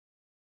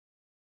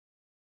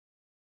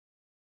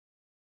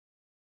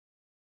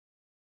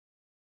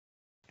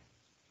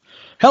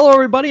Hello,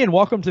 everybody, and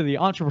welcome to the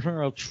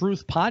Entrepreneurial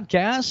Truth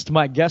Podcast.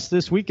 My guest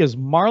this week is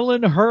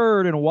Marlon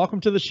Hurd, and welcome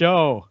to the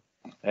show.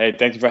 Hey,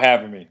 thank you for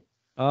having me.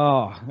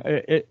 Oh,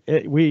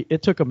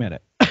 it took a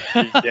minute.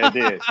 Yeah, it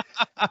did.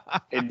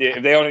 It did.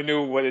 If they only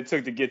knew what it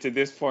took to get to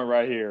this point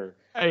right here.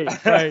 Hey,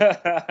 right.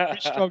 We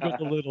struggled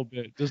a little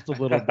bit, just a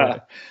little bit.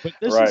 But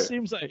this Right.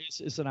 seems like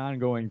it's an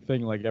ongoing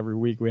thing. Like every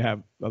week we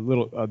have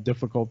a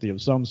difficulty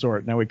of some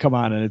sort. Now we come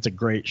on and it's a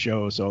great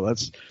show. So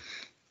let's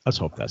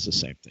hope that's the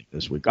same thing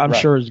this week. I'm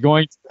sure it's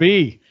going to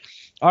be.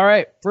 All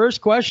right. First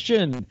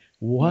question.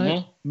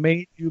 What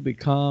made you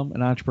become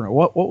an entrepreneur?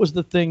 What was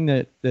the thing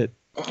that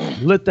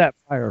lit that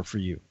fire for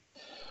you?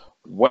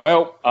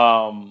 Well,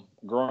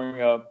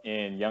 growing up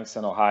in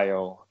Youngstown,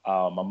 Ohio,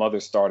 my mother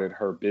started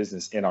her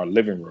business in our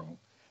living room.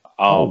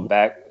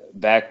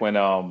 Back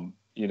when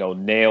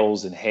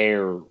nails and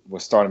hair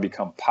was starting to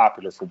become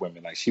popular for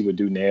women. Like she would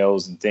do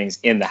nails and things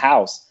in the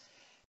house.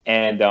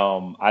 And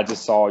I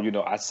just saw,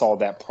 I saw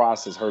that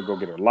process, her go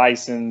get her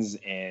license.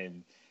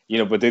 And,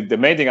 but the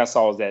main thing I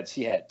saw was that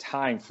she had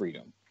time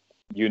freedom,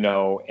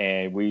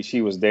 and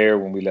she was there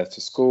when we left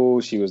to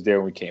school. She was there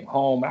when we came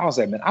home. I was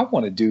like, man, I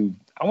want to do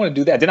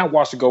that. Then I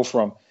watched her go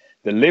from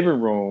the living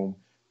room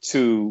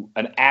to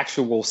an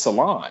actual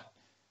salon,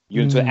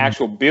 to an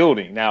actual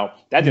building. Now,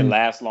 that didn't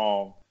last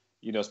long,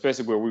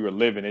 especially where we were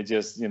living. It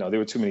just, there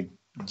were too many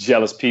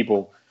jealous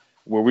people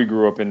where we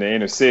grew up in the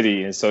inner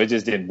city. And so it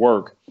just didn't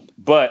work.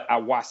 But I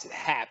watched it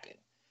happen.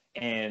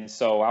 And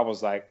so I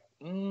was like,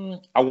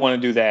 I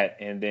want to do that.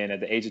 And then at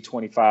the age of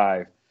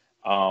 25,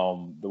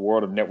 the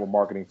world of network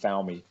marketing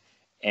found me.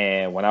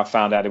 And when I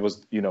found out it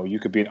was, you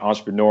could be an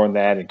entrepreneur in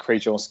that and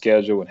create your own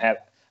schedule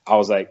I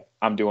was like,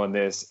 I'm doing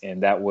this.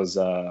 And that was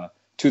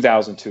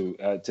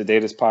 2002. Today,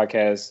 this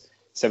podcast,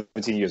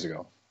 17 years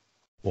ago.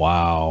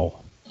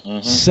 Wow.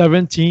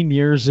 17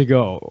 years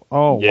ago.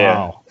 Oh,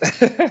 yeah. Wow.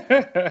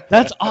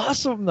 That's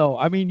awesome, though.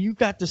 I mean, you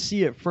got to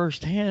see it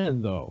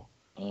firsthand, though.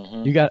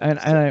 You got,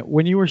 and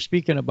when you were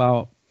speaking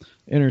about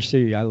inner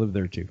city, I live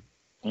there too.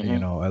 I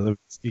live in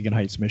Muskegon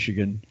Heights,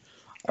 Michigan.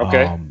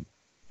 Okay.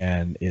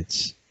 And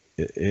it's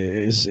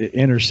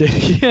inner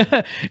city,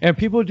 and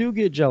people do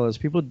get jealous.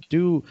 People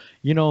do,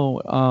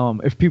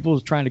 if people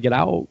are trying to get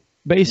out,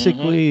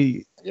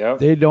 basically,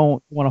 they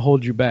don't want to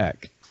hold you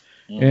back.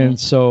 And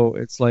so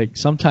it's like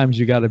sometimes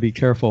you got to be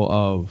careful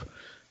of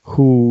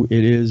who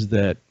it is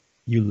that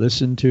you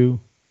listen to,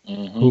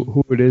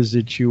 who it is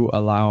that you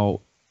allow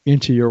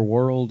into your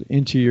world,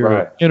 into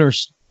your inner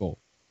circle.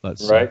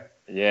 Let's say.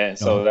 Yeah. And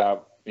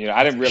so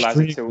I didn't realize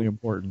it until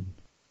important.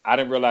 I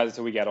didn't realize it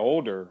until we got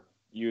older.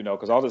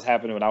 Because all this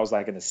happened when I was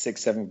like in the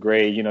 6th, 7th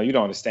grade. You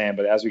don't understand,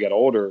 but as we got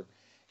older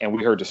and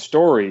we heard the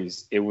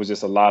stories, it was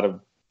just a lot of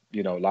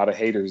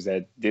haters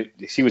that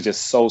she was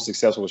just so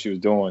successful what she was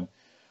doing.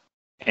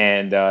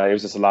 And it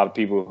was just a lot of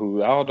people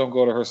who, don't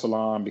go to her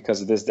salon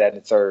because of this, that,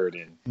 and the third.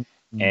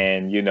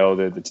 And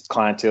the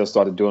clientele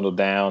started dwindle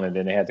down, and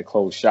then they had to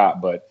close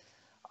shop. But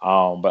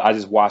I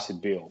just watched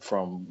it build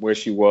from where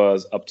she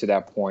was up to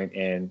that point.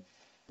 And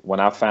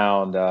when I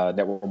found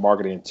network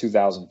marketing in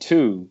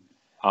 2002,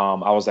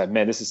 I was like,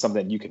 man, this is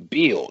something you can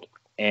build.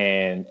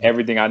 And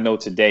everything I know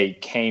today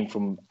came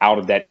from out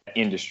of that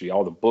industry.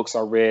 All the books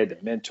I read, the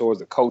mentors,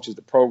 the coaches,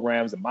 the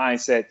programs, the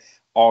mindset,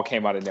 all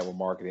came out of network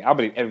marketing. I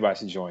believe everybody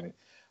should join it.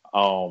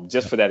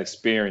 Just for that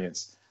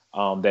experience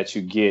that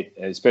you get,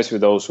 especially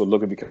those who are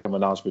looking to become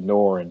an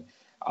entrepreneur.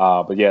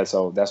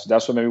 So that's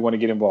what made me want to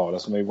get involved.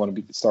 That's what made me want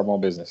to start my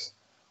own business.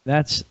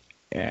 That's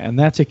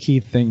a key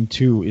thing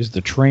too, is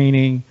the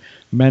training,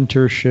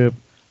 mentorship,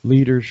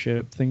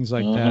 leadership, things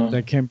like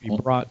that can be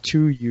brought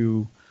to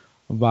you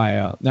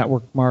via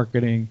network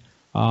marketing.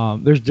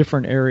 There's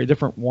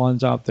different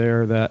ones out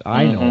there that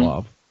I know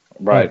of.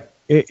 Right.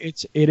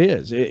 It's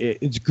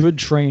good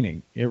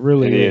training. It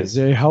really is.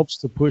 It helps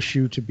to push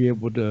you to be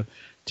able to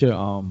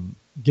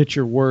get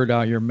your word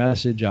out, your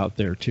message out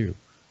there too.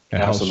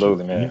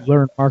 Absolutely, man. You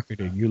learn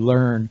marketing. You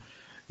learn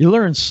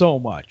so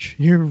much.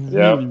 You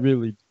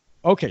really.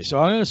 Okay, so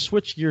I'm going to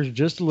switch gears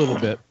just a little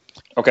bit.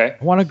 Okay.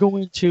 I want to go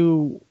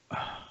into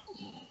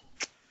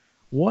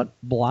what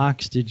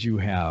blocks did you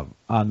have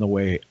on the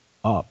way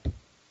up?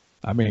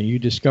 I mean, you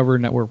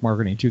discovered network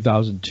marketing in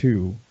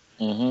 2002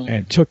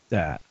 and took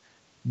that.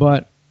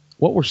 But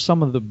what were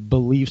some of the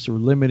beliefs or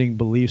limiting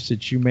beliefs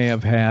that you may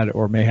have had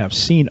or may have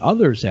seen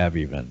others have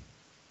even?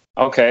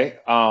 Okay.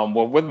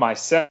 Well, with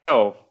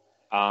myself,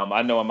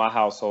 I know in my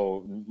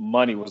household,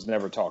 money was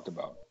never talked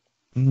about.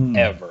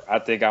 Ever. I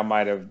think I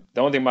might have.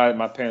 The only thing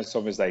my parents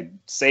told me is like,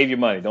 save your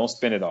money. Don't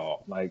spend it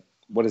all. Like,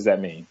 what does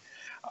that mean?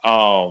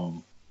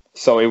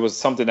 So it was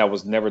something that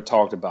was never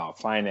talked about,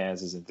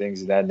 finances and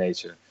things of that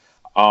nature.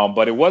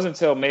 But it wasn't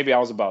until maybe I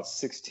was about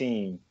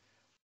 16,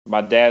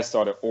 my dad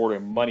started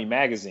ordering Money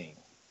magazine.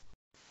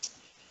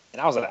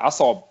 And I was like, I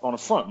saw on the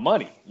front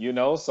money,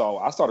 so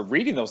I started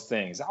reading those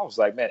things. I was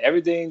like, man,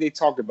 everything they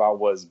talked about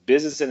was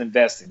business and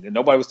investing, and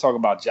nobody was talking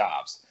about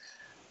jobs.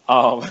 So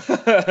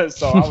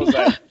I was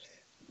like,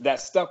 that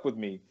stuck with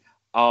me.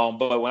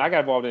 But when I got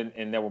involved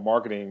in network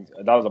marketing,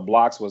 a lot of the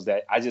blocks was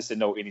that I just didn't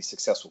know any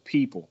successful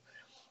people.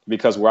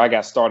 because where I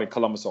got started in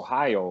Columbus,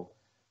 Ohio,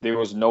 there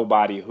was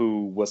nobody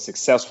who was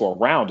successful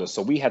around us.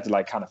 So we had to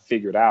like kind of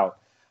figure it out.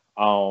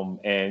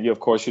 And you, of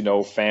course, you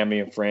know, family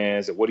and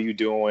friends, and what are you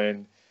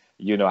doing?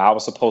 You know, I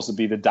was supposed to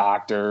be the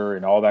doctor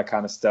and all that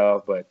kind of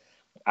stuff, but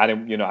I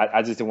didn't, you know,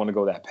 I just didn't want to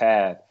go that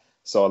path.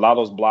 So a lot of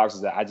those blocks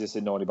is that I just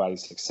didn't know anybody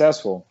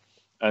successful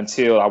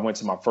until I went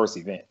to my first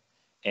event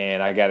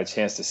and I got a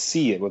chance to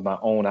see it with my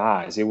own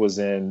eyes. It was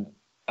at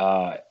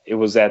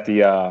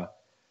the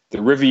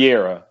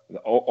Riviera,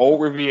 the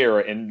old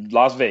Riviera in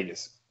Las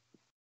Vegas.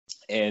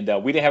 And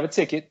we didn't have a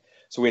ticket,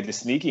 so we had to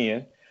sneak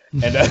in.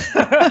 And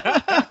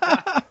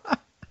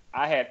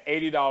I had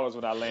 $80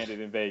 when I landed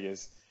in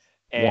Vegas.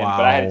 And wow.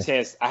 But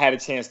I had a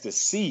chance to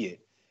see it.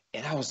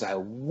 And I was like,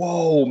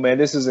 whoa, man,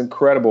 this is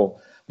incredible.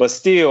 But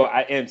still,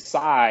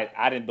 inside,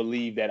 I didn't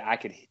believe that I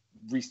could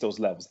reach those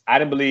levels. I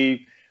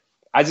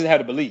just had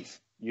a belief.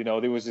 You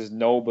know, there was just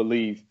no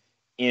belief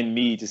in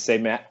me to say,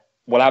 man,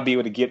 will I be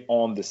able to get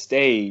on the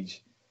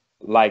stage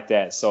like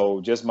that? So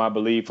just my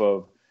belief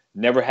of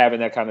never having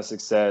that kind of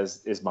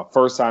success. It's my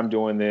first time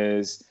doing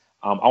this.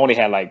 I only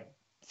had like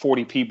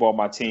 40 people on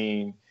my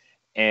team,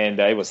 and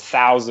it was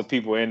thousands of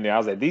people in there. I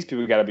was like, these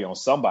people got to be on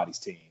somebody's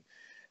team.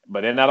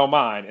 But they're not on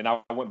mine. And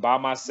I went by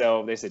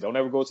myself. They said, don't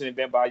ever go to an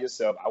event by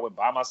yourself. I went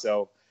by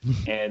myself.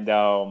 And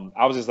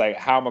I was just like,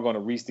 how am I going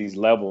to reach these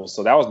levels?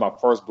 So that was my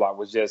first block,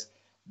 was just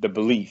the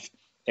belief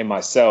in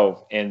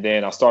myself. And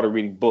then I started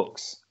reading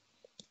books.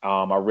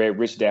 I read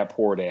Rich Dad,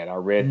 Poor Dad. I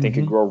read Think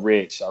and Grow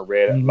Rich. I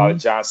read a lot of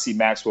John C.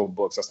 Maxwell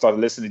books. I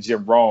started listening to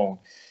Jim Rohn.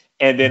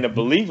 And then the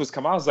belief was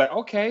coming. I was like,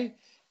 okay.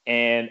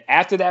 And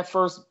after that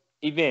first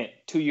event,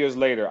 2 years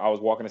later, I was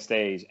walking the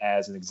stage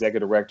as an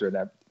executive director in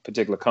that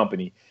particular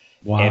company.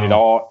 Wow. And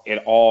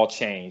it all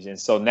changed. And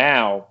so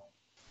now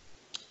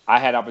I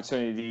had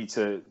opportunity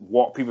to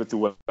walk people through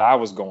what I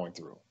was going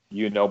through,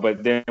 you know,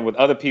 but then with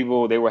other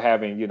people, they were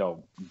having, you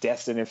know,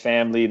 deaths in their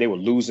family. They were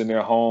losing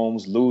their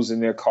homes, losing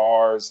their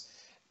cars,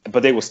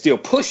 but they were still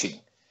pushing.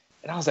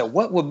 And I was like,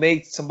 what would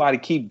make somebody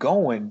keep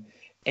going?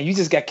 And you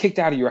just got kicked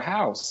out of your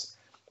house.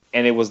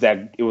 And it was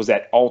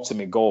that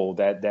ultimate goal,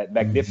 that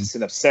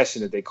magnificent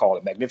obsession that they call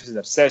it, magnificent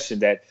obsession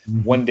that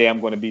one day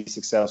I'm going to be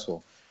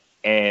successful.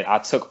 And I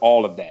took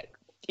all of that.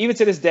 Even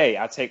to this day,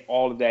 I take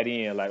all of that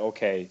in, like,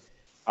 okay,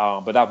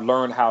 but I've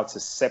learned how to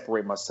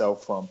separate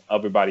myself from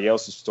everybody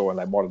else's story.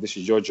 Like, Marlon, this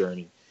is your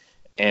journey,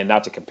 and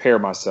not to compare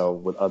myself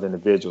with other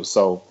individuals.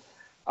 So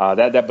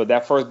but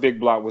that first big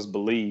block was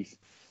belief.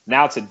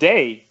 Now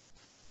today,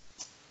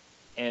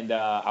 and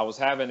I was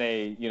having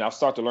I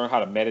started to learn how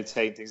to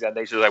meditate, things of that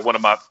nature. Like one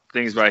of my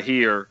things right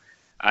here,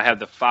 I have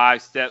the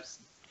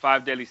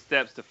 5 daily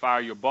steps to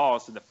fire your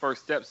boss. And the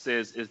first step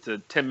is to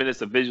 10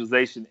 minutes of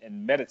visualization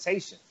and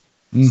meditation.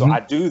 So I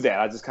do that.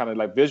 I just kind of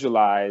like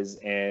visualize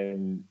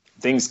and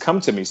things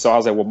come to me. So I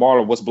was like, well,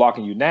 Marlon, what's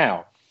blocking you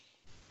now?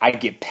 I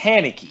get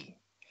panicky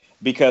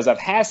because I've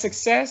had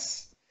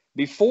success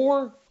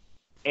before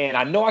and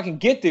I know I can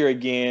get there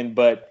again,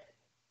 but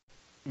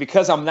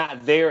because I'm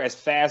not there as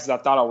fast as I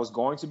thought I was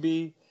going to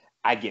be,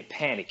 I get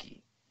panicky.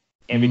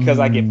 And because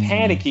I get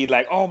panicky,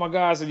 like, oh my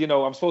gosh, you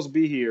know, I'm supposed to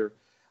be here.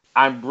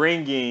 I'm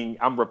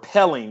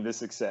repelling the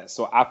success.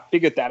 So I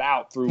figured that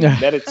out through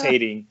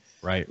meditating.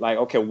 Right. Like,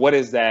 okay, what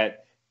is that?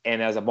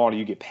 And as a model,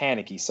 you get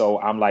panicky. So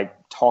I'm like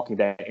talking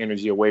that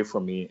energy away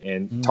from me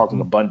and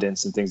talking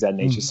abundance and things of that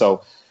nature.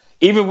 So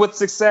even with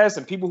success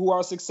and people who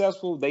are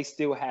successful, they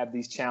still have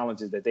these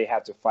challenges that they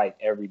have to fight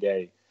every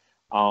day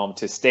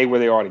to stay where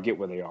they are, to get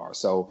where they are.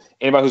 So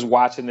anybody who's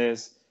watching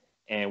this,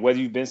 and whether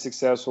you've been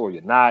successful or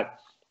you're not,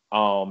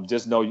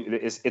 just know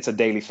it's a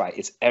daily fight.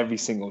 It's every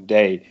single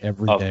day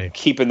of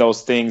keeping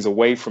those things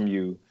away from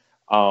you.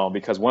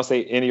 Because once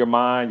they enter your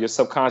mind, your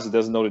subconscious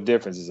doesn't know the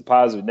difference. It's a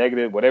positive,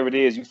 negative, whatever it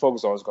is you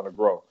focus on is going to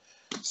grow.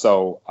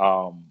 So,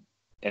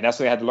 and that's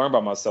what I had to learn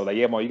about myself. Like,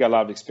 yeah, Mo, you got a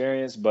lot of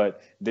experience,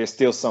 but there's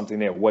still something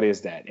there. What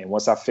is that? And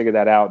once I figure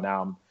that out,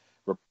 now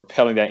I'm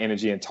repelling that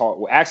energy and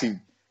actually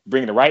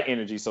bringing the right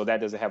energy so that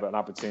doesn't have an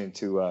opportunity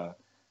to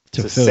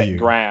set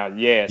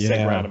ground.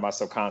 Set ground in my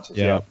subconscious.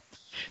 Yeah.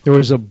 There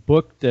was a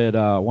book that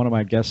one of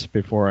my guests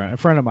before, a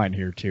friend of mine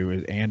here too,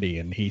 is Andy,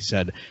 and he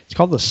said it's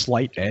called The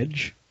Slight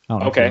Edge. I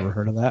don't know if you've ever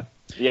heard of that.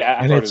 Yeah,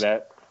 I've heard of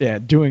that. Yeah,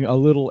 doing a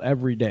little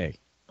every day.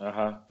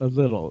 A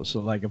little. So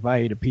like if I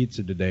ate a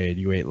pizza today and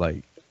you ate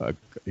like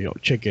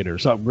chicken or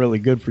something really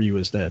good for you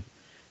instead,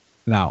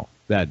 now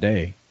that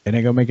day, it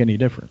ain't gonna make any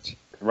difference.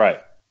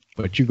 Right.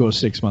 But you go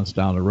 6 months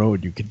down the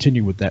road, you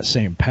continue with that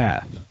same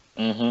path.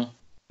 You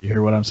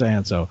hear what I'm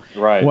saying? So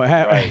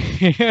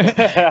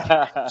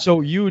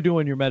So you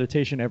doing your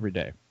meditation every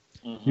day.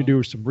 You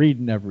do some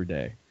reading every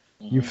day.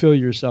 You fill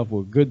yourself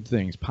with good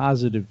things,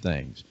 positive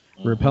things.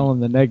 Repelling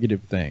the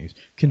negative things,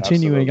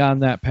 continuing on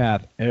that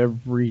path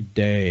every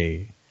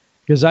day.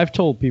 Because I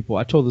told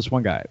this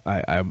one guy,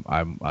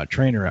 I'm a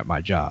trainer at my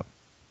job,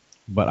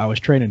 but I was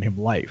training him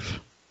life.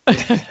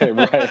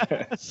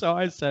 Right. So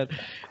I said,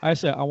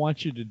 I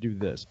want you to do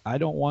this. I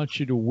don't want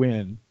you to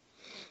win,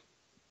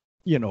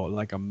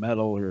 like a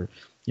medal or,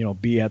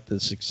 be at the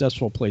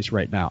successful place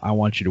right now. I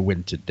want you to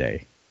win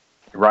today.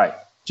 Right.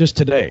 Just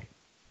today.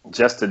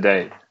 Just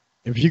today.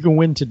 If you can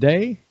win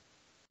today,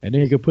 and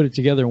then you can put it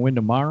together and win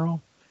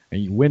tomorrow,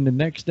 and you win the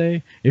next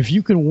day. If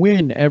you can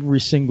win every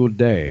single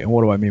day, and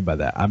what do I mean by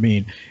that? I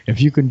mean,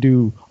 if you can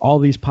do all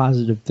these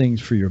positive things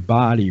for your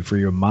body, for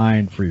your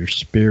mind, for your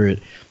spirit,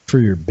 for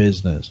your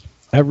business,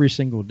 every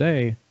single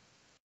day,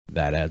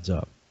 that adds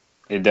up.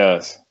 It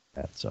does.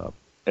 Adds up.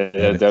 It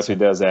definitely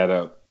does add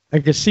up. I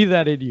can see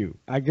that in you.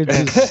 I can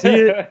just see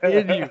it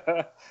in you.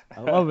 I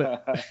love it.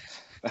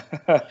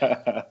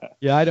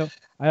 Yeah, I don't.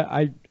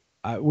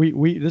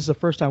 We. This is the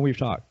first time we've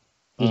talked.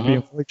 Just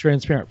being fully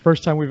transparent.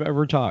 First time we've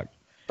ever talked.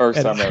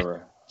 First time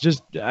ever.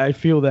 Just, I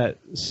feel that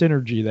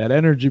synergy, that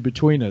energy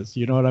between us.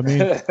 You know what I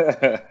mean?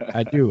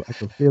 I do. I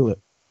can feel it.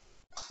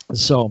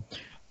 So,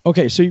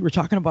 okay. So you were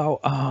talking about.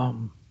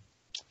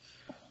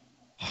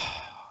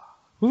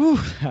 Ooh,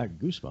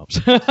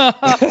 goosebumps.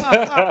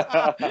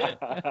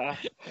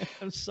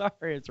 I'm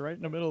sorry, it's right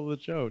in the middle of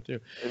the show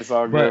too. It's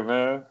all good,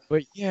 man.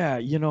 But yeah,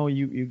 you know,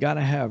 you gotta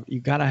have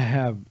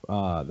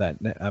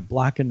that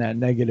blocking that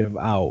negative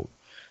out,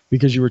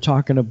 because you were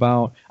talking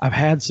about, I've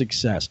had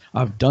success,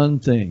 I've done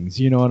things,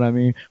 you know what I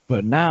mean?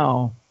 But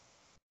now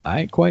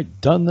I ain't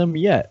quite done them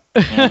yet.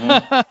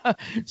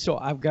 So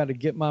I've got to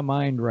get my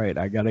mind right.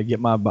 I got to get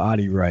my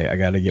body right. I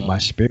got to get my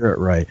spirit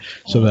right,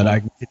 so that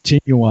I can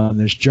continue on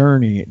this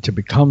journey to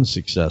become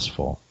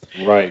successful.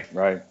 Right.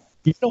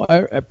 You know,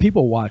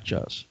 people watch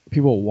us.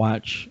 People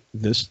watch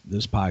this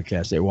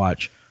podcast. They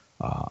watch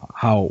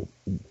how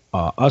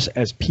us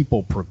as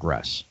people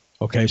progress.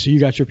 Okay, so you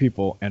got your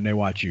people, and they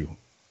watch you.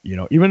 You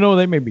know, even though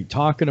they may be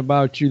talking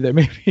about you, they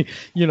may be,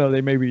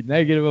 they may be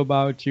negative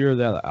about you, or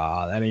they're like,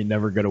 that ain't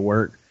never gonna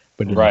work.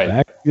 But in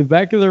the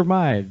back of their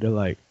mind, they're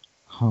like,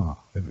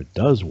 if it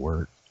does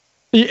work,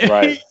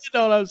 right? You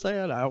know what I'm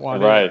saying? I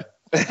want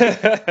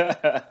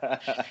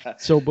it.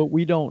 So, but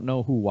we don't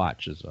know who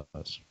watches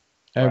us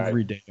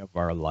every day of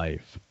our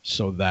life.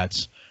 So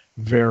that's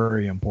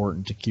very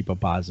important, to keep a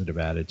positive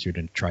attitude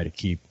and try to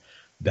keep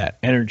that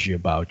energy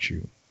about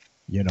you.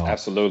 You know,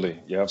 absolutely.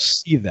 Yep.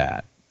 See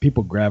that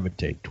people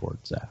gravitate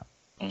towards that.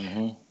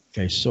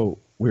 Okay, so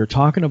we were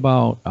talking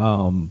about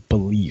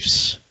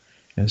beliefs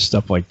and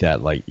stuff like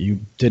that. Like, you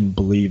didn't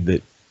believe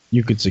that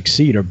you could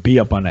succeed or be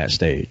up on that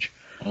stage.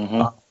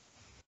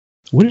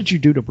 What did you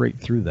do to break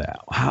through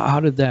that? How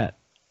did that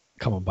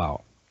come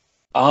about?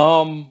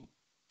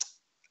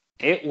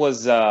 It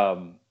was,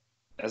 and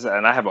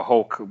I have a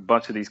whole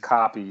bunch of these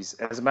copies.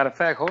 As a matter of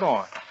fact, hold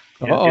on.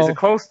 Is it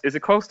close? Is it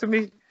close to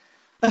me?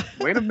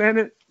 Wait a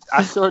minute.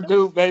 I sure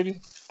do,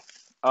 baby.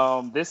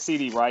 This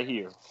CD right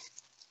here.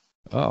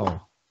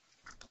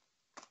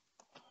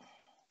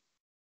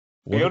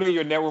 Building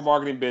Your Network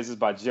Marketing Business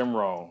by Jim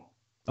Rohn.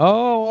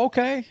 Oh,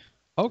 okay.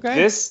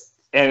 This,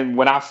 and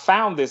when I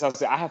found this, I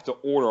said, I have to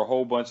order a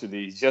whole bunch of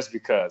these just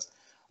because.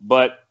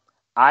 But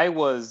I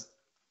was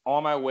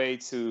on my way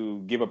to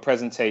give a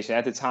presentation.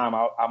 At the time,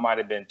 I might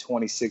have been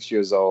 26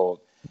 years old.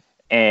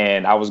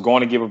 And I was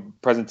going to give a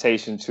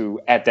presentation to,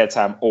 at that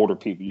time, older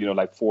people,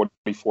 like 40,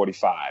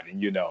 45.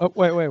 And,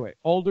 wait.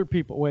 Older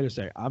people. Wait a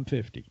second. I'm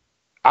 50.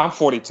 I'm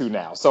 42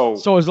 now. So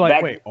it's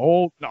like,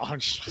 old? No.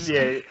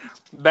 Yeah.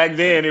 Back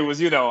then, it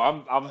was,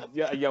 I'm a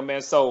young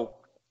man. So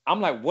I'm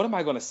like, what am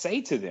I going to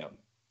say to them?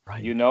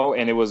 Right.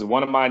 And it was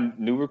one of my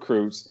new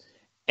recruits.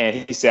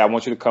 And he said, I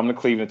want you to come to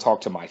Cleveland and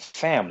talk to my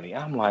family.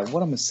 I'm like,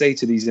 what am I going to say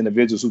to these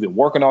individuals who've been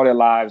working all their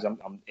lives?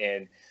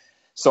 And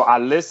so I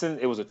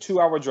listened. It was a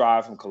 2-hour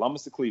drive from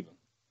Columbus to Cleveland.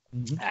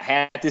 I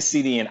had this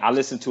CD in. I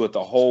listened to it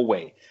the whole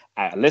way.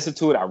 I listened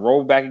to it. I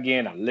rolled back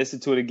again. I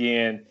listened to it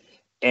again.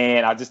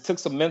 And I just took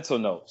some mental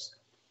notes.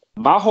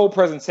 My whole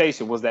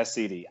presentation was that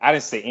CD. I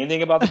didn't say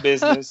anything about the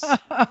business.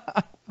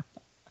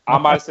 I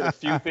might have said a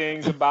few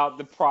things about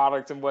the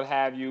product and what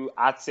have you.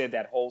 I said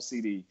that whole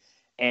CD.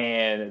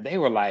 And they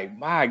were like,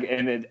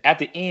 and then at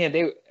the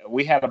end,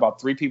 we had about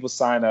 3 people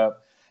sign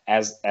up we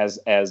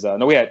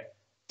had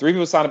 3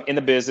 people sign up in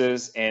the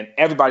business, and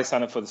everybody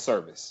signed up for the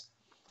service.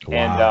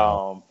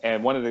 Wow.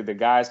 And one of the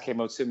guys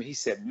came up to me. He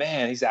said,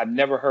 I've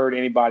never heard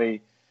anybody,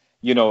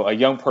 a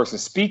young person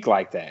speak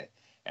like that.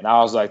 And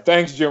I was like,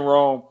 thanks, Jim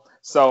Rohn.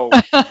 So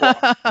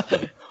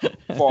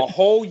for a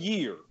whole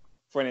year,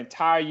 for an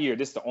entire year,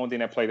 this is the only thing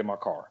that played in my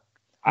car.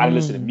 I didn't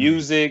listen to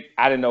music.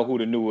 I didn't know who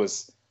the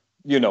newest,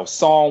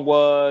 song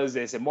was.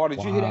 They said, Marlon,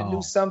 did you hear that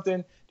new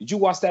something? Did you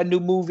watch that new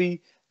movie?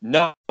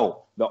 No.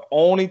 The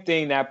only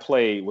thing that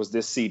played was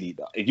this CD.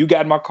 If you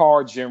got in my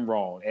car, Jim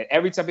Rohn. And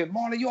every time people,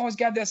 Marlon, you always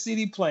got that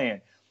CD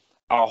playing.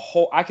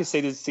 I could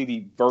say this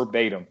CD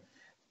verbatim.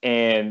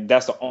 And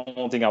that's the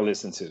only thing I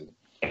listened to.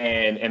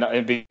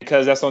 And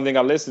because that's the only thing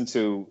I listened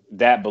to,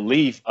 that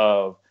belief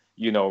of,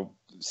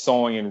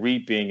 sowing and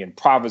reaping and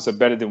profits are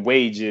better than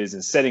wages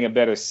and setting a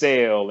better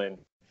sale and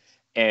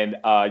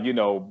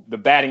the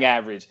batting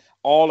average,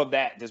 all of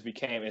that just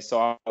became. And so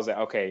I was like,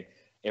 okay,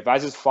 if I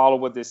just follow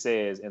what this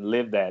says and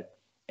live that,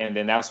 and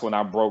then that's when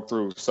I broke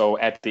through. So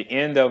at the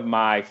end of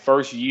my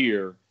first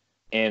year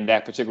in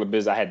that particular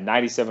business, I had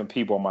 97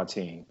 people on my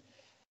team.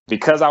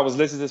 Because I was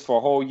listening to this for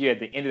a whole year, at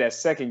the end of that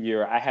second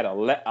year, I had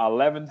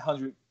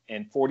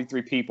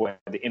 1,143 people at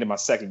the end of my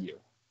second year.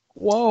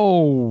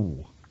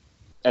 Whoa.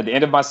 At the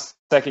end of my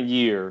second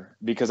year,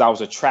 because I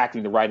was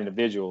attracting the right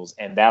individuals,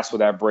 and that's where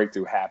that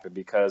breakthrough happened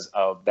because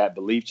of that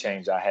belief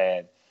change I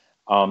had.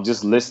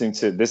 Just listening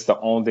to this, the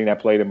only thing that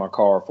played in my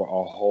car for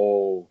a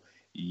whole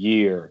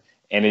year,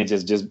 and it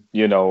just I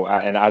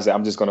was like,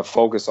 I'm just going to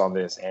focus on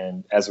this,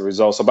 and as a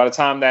result, so by the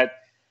time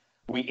that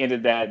we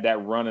ended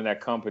that run in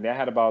that company, I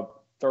had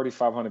about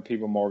 3,500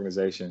 people in my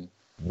organization.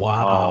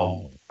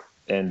 Wow.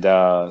 And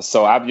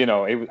so I've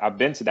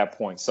been to that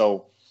point.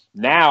 So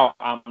now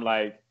I'm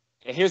like,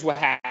 and here's what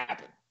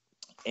happened.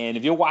 And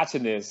if you're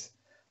watching this,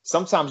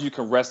 sometimes you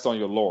can rest on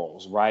your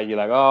laurels, right? You're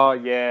like, oh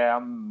yeah,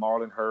 I'm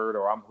Marlon Hurd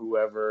or I'm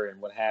whoever and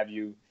what have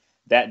you.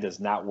 That does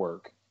not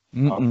work.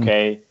 Mm-mm.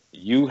 Okay.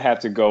 You have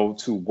to go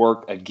to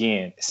work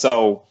again.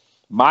 So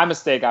my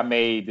mistake I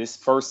made this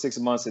first 6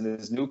 months in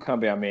this new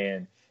company I'm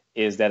in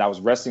is that I was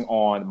resting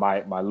on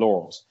my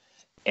laurels.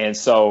 And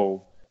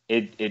so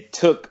it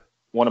took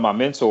one of my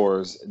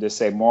mentors to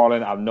say,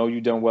 Marlon, I know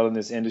you've done well in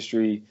this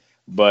industry,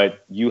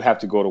 but you have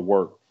to go to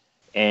work.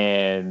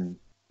 And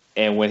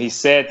when he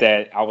said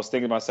that, I was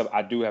thinking to myself,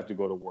 I do have to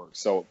go to work.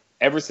 So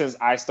ever since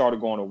I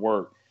started going to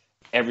work,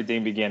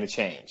 everything began to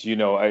change.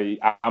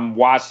 I'm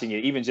watching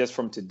it, even just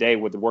from today,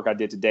 with the work I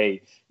did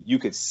today, you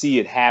could see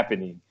it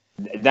happening,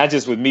 not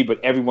just with me, but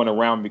everyone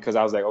around me, because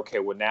I was like, okay,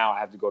 well, now I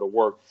have to go to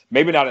work.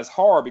 Maybe not as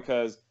hard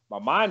because my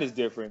mind is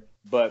different,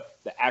 but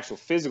the actual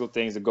physical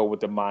things that go with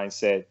the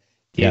mindset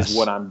is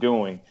what I'm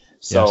doing.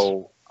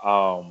 So,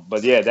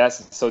 but yeah,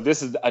 this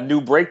is a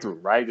new breakthrough,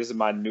 right? This is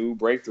my new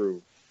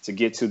breakthrough to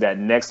get to that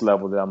next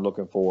level that I'm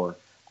looking for.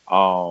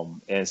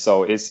 And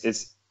so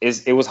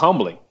it was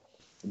humbling,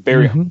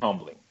 very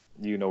humbling,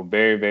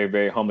 very, very,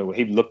 very humbling. When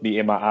he looked me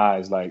in my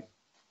eyes, like,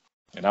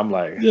 and I'm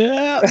like,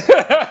 yeah,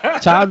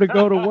 time to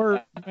go to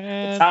work,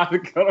 man. Time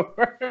to go to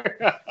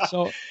work.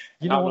 So,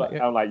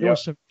 I'm like, there were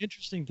some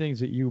interesting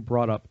things that you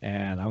brought up,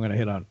 and I'm going to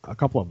hit on a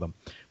couple of them.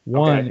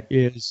 One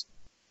is,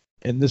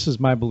 and this is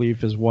my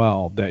belief as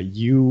well, that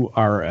you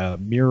are a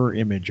mirror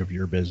image of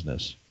your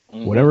business.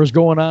 Mm-hmm. Whatever's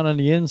going on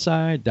the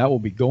inside, that will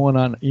be going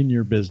on in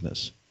your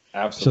business.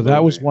 Absolutely. So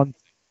that was one.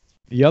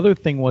 The other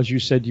thing was you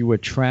said you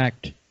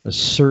attract a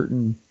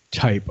certain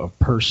type of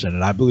person,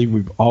 and I believe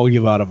we all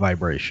give out a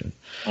vibration.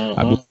 Mm-hmm.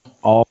 I believe we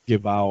all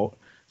give out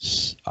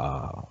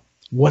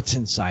what's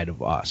inside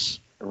of us.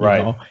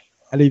 Right.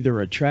 It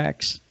either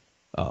attracts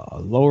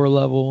lower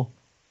level,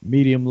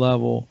 medium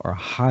level, or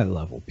high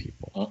level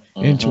people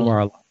into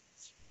our lives.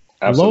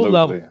 Absolutely.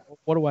 Low level.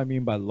 What do I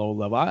mean by low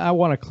level? I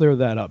want to clear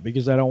that up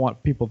because I don't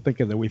want people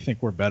thinking that we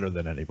think we're better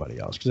than anybody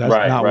else, because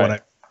that's not what I.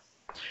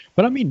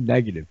 But I mean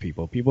negative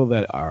people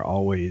that are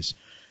always,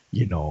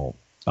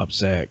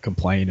 upset,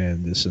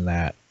 complaining, this and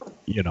that.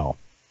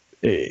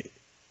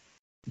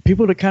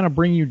 People to kind of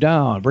bring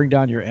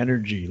down your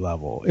energy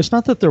level. It's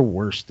not that they're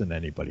worse than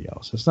anybody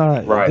else. It's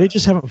not. Right. They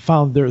just haven't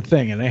found their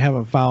thing, and they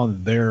haven't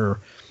found their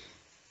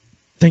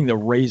thing that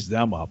raised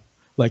them up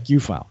like you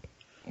found.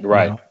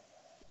 Right.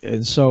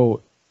 And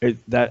so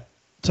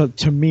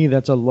to me,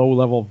 that's a low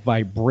level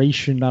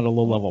vibration, not a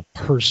low level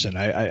person.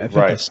 I think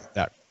I said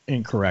that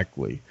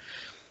incorrectly.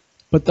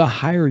 But the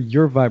higher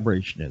your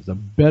vibration is, the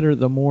better,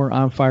 the more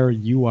on fire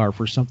you are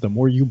for something, the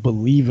more you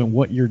believe in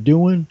what you're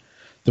doing,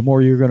 the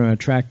more you're going to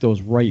attract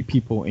those right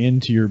people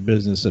into your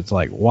business. It's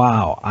like,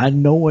 wow, I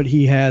know what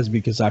he has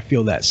because I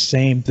feel that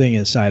same thing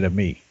inside of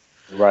me.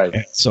 Right.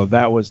 And so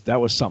that was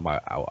something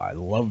I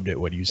loved it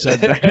when you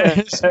said that.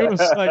 It was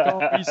like,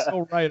 oh, he's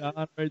so right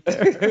on right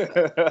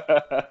there.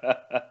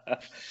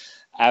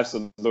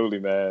 Absolutely,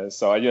 man.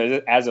 So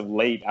as of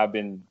late, I've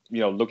been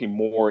looking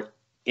more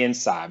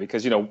inside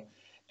because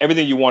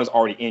everything you want is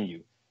already in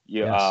you.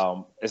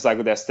 It's like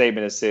with that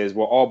statement that says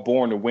we're all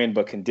born to win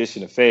but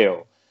conditioned to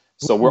fail.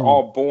 So we're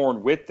all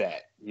born with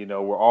that.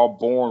 We're all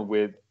born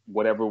with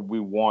whatever we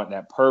want.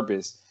 That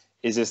purpose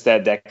is just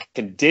that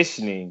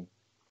conditioning.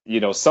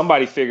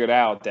 Somebody figured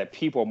out that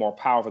people are more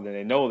powerful than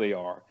they know they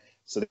are.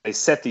 So they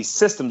set these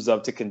systems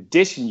up to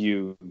condition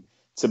you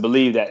to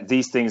believe that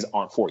these things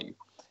aren't for you.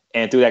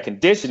 And through that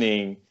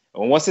conditioning,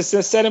 once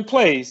it's set in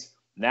place,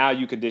 now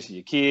you condition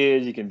your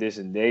kids, you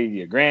condition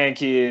your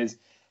grandkids.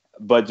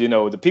 But,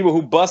 the people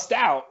who bust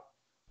out,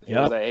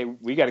 like, hey,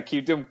 we got to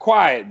keep them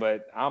quiet.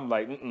 But I'm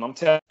like, I'm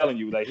telling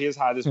you, like, here's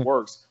how this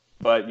works.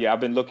 But, yeah, I've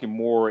been looking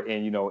more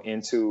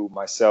into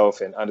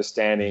myself and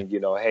understanding,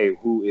 hey,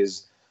 who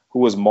is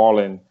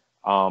Marlon,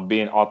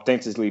 being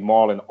authentically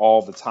Marlon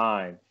all the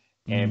time.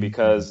 And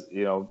because,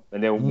 and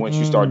then once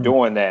you start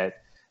doing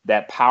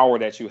that power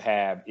that you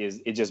have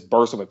it just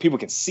bursts up and people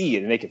can see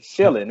it and they can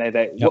feel it.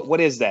 And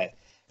what is that?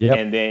 Yep.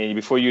 And then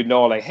before you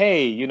know, like,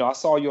 hey, I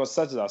saw you on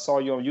such and I saw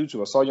you on YouTube.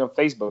 I saw you on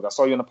Facebook. I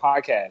saw you on the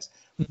podcast.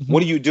 Mm-hmm.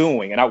 What are you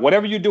doing? And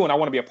whatever you're doing, I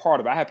want to be a part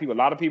of it. I have a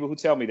lot of people who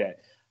tell me that.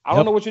 I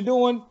don't know what you're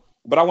doing,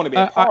 but I want to be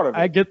a part of it.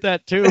 I get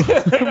that too,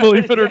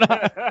 believe it or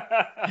not.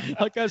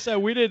 Like I said,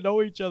 we didn't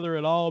know each other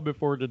at all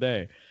before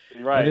today.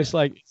 Right. And it's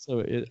like, so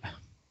it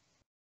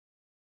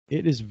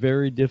is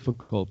very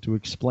difficult to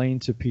explain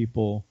to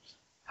people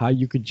how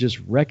you could just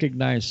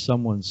recognize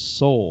someone's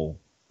soul.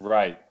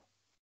 Right.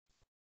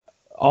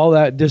 all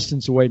that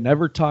distance away,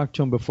 never talked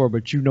to them before,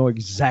 but you know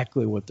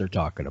exactly what they're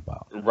talking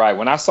about. Right.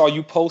 When I saw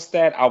you post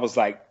that, I was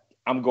like,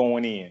 I'm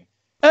going in.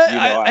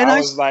 I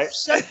was like,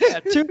 said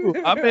that too.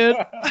 I'm in.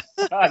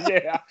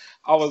 Yeah.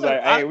 I was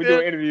like, hey, we're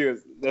doing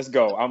interviews. Let's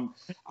go.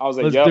 I was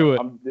like, let's yep, do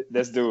it.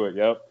 Let's do it.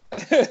 Yep.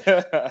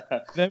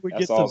 Then we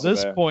get to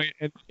this point,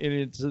 and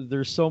it's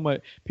there's so much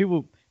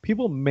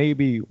people may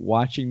be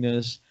watching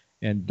this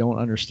and don't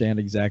understand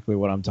exactly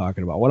what I'm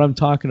talking about. What I'm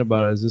talking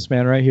about is this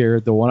man right here,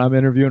 the one I'm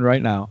interviewing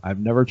right now. I've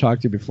never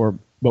talked to before,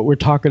 but we're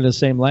talking the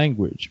same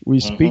language. We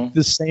speak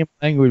the same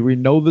language. We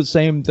know the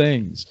same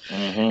things.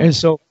 And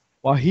so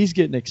while he's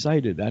getting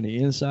excited on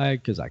the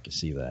inside, because I can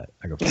see that,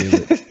 I can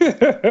feel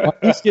it. While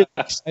he's getting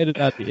excited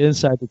on the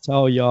inside to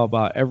tell y'all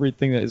about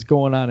everything that is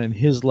going on in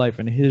his life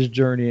and his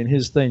journey and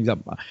his things,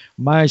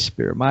 my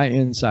spirit, my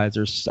insides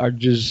are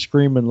just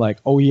screaming like,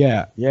 "Oh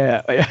yeah,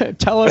 yeah,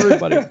 tell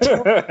everybody,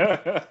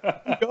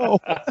 go."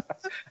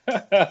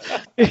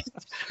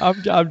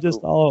 I'm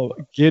just all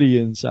giddy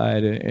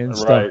inside and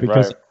stuff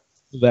because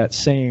that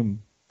same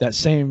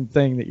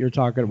thing that you're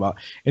talking about.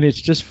 And it's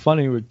just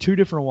funny with two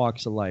different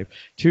walks of life,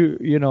 two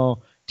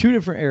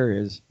different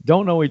areas,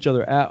 don't know each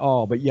other at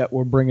all, but yet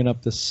we're bringing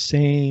up the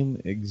same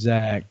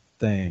exact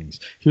things.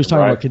 He was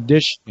talking about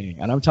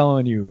conditioning, and I'm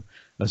telling you,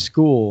 a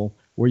school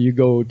where you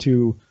go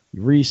to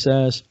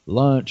recess,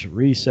 lunch,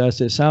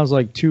 recess, it sounds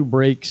like 2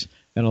 breaks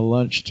and a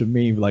lunch to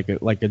me, like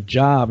a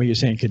job. He was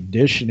saying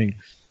conditioning.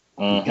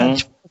 You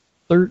got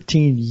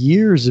 13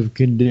 years of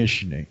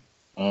conditioning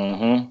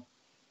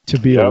to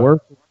be a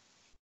worker.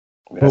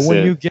 But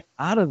when you get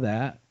out of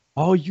that,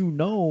 all you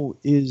know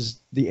is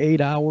the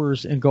 8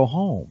 hours and go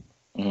home.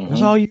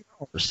 That's all you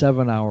know, or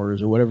 7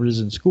 hours or whatever it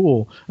is in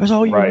school. That's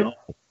all you know.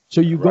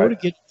 So you go to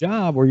get a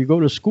job, or you go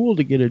to school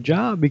to get a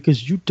job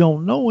because you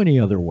don't know any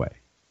other way.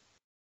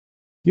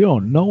 You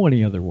don't know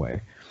any other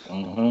way.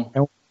 And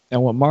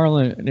what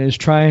Marlon is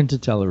trying to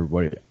tell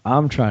everybody,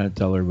 I'm trying to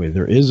tell everybody,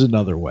 there is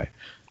another way.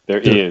 There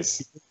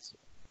is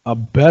a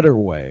better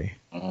way.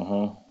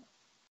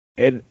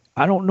 And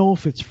I don't know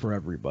if it's for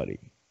everybody.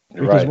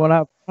 Because when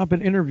I've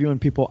been interviewing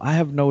people, I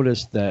have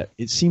noticed that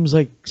it seems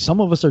like some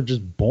of us are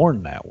just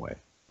born that way.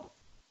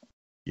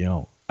 You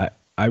know,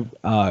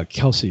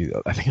 Kelsey,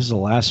 I think it's the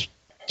last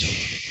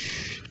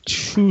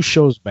 2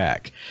 shows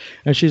back,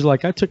 and she's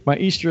like, I took my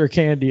Easter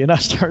candy and I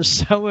started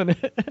selling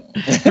it,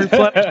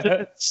 replenished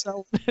it,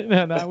 selling it,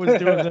 and I was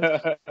doing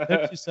that.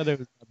 Then she said it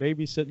was a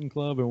babysitting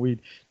club, and we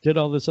did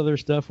all this other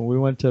stuff, and we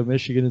went to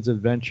Michigan's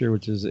Adventure,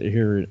 which is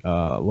here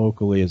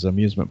locally, is an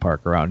amusement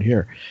park around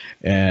here,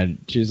 and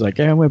she's like,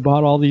 hey, we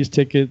bought all these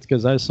tickets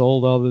because I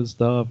sold all this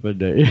stuff,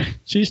 and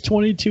she's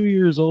 22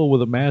 years old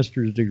with a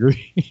master's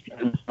degree.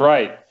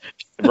 Right.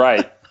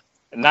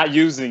 Not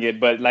using it,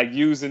 but like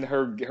using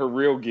her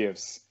real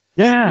gifts.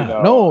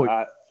 Yeah,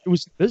 it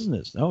was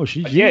business. No,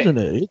 she's using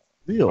it. It's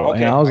real.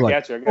 Okay, and I was I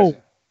like, got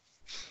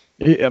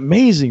you.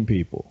 Amazing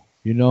people,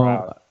 you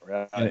know.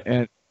 Right.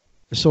 And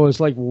so it's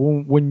like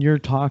when you're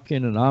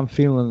talking and I'm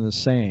feeling the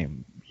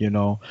same, you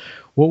know,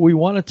 what we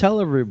want to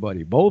tell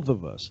everybody, both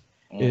of us,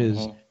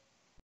 is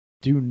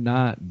do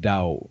not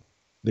doubt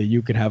that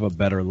you can have a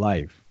better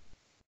life.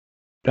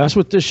 That's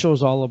what this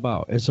show's all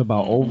about. It's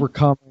about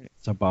overcoming.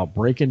 It's about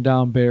breaking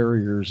down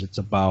barriers. It's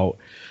about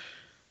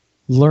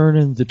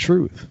learning the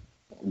truth.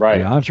 Right.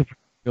 The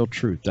entrepreneurial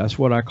truth. That's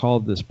what I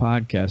called this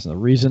podcast. And the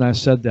reason I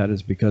said that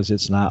is because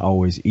it's not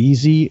always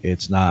easy.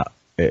 It's a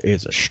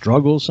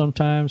struggle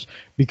sometimes,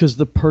 because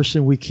the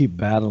person we keep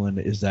battling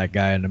is that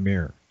guy in the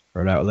mirror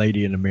or that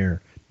lady in the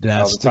mirror.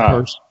 That's the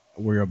person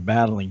we're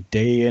battling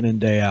day in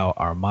and day out.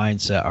 Our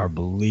mindset, our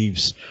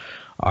beliefs,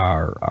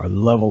 our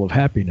level of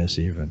happiness,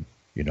 even,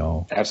 you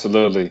know.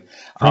 Absolutely.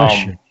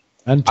 Pressure,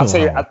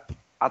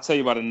 I'll tell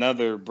you about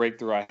another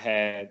breakthrough I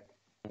had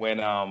when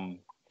it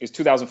was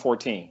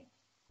 2014,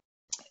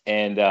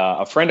 and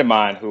a friend of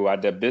mine who I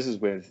did business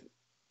with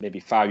maybe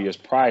 5 years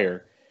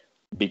prior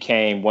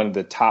became one of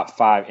the top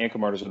 5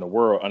 income earners in the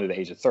world under the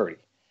age of 30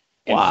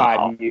 in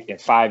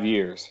 5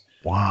 years.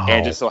 Wow.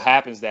 And it just so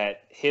happens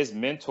that his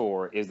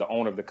mentor is the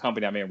owner of the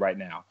company I'm in right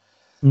now.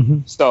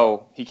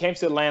 So he came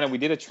to Atlanta. We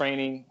did a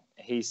training.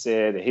 He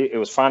said it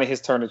was finally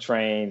his turn to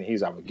train.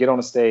 He's like, I'm gonna get on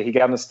the stage. He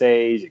got on the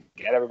stage and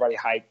got everybody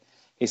hyped.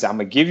 He said, I'm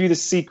gonna give you the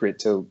secret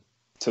to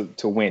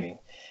winning.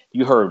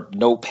 You heard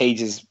note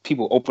pages,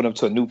 people open up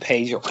to a new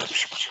page,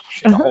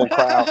 the whole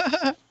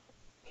crowd.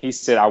 He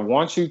said, I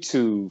want you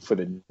to, for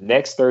the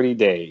next 30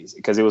 days,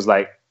 because it was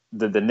like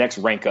the next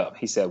rank up.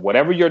 He said,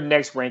 whatever your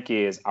next rank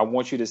is, I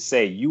want you to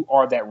say you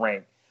are that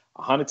rank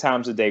 100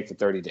 times a day for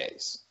 30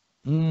 days.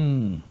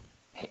 And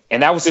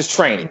that was his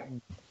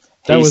training.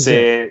 He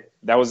said,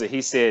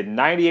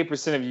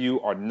 98% of you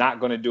are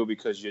not going to do it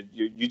because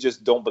you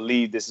just don't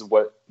believe this is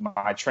what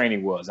my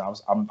training was.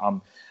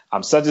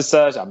 I'm such and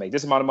such. I make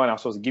this amount of money. I'm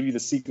supposed to give you the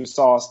secret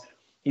sauce.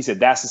 He said,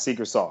 that's the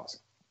secret sauce.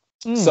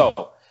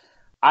 So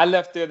I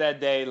left there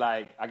that day.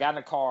 Like, I got in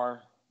the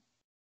car.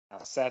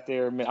 I sat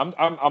there.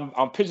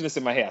 I'm picturing this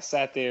in my head. I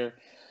sat there.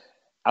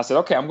 I said,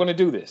 okay, I'm going to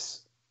do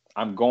this.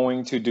 I'm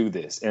going to do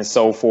this. And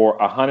so for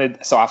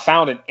 100, so I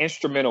found an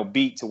instrumental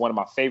beat to one of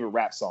my favorite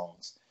rap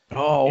songs.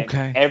 Oh,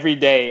 okay. And every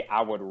day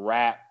I would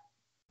rap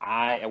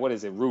what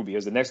is it, Ruby? It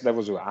was the next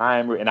level,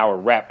 and I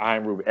would rap I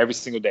Am Ruby every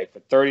single day for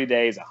 30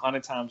 days,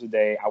 100 times a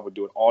day. I would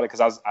do it all day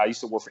because I used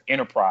to work for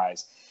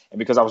Enterprise, and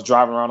because I was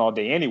driving around all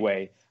day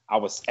anyway, I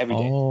was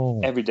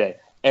every day,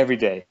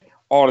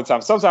 all the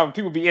time. Sometimes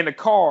people be in the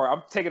car,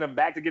 I'm taking them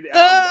back to get it.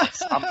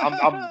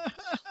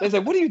 They say,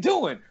 "What are you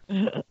doing?"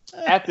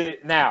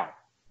 Now,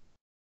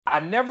 I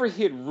never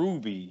hit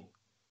Ruby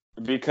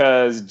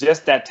because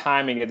just that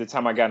timing at the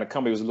time I got in the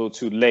company was a little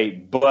too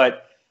late,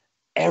 but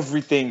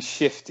everything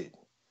shifted.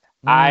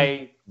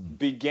 I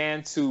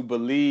began to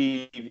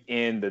believe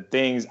in the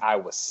things I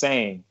was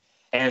saying.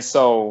 And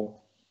so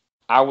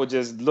I would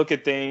just look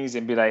at things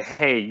and be like,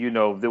 hey, you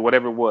know,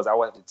 whatever it was, I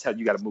would have to tell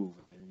you, got to move.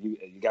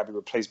 You got to be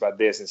replaced by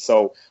this. And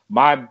so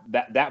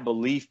that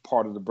belief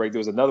part of the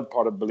breakthrough, there was another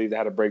part of the belief that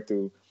had a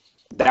breakthrough.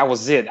 That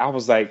was it. I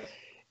was like,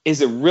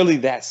 is it really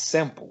that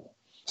simple?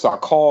 So I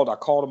called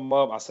him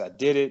up. I said, I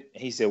did it.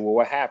 And he said, well,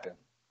 what happened?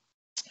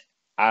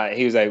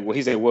 He said,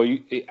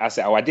 I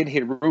said, oh, I didn't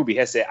hit Ruby.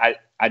 He said,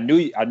 I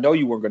know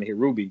you weren't going to hit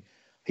Ruby.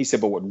 He said,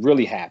 but what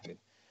really happened?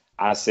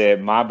 I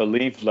said, my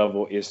belief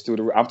level is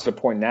I'm to the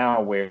point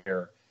now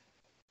where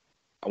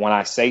when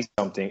I say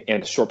something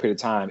in a short period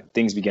of time,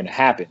 things begin to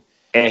happen.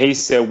 And he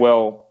said,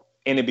 well,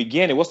 in the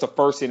beginning, what's the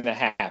first thing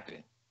that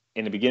happened?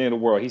 In the beginning of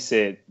the world, he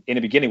said, in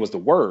the beginning was the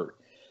word.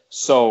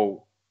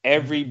 So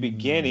every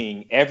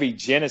beginning, every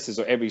genesis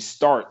or every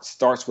start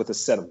starts with a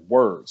set of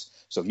words.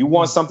 So if you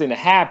want something to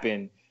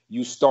happen,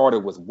 you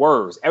started with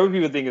words. Every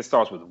people think it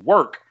starts with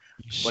work,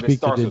 but it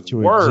starts with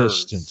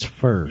words. Existence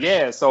first.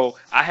 Yeah. So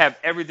I have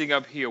everything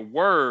up here,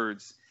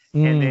 words,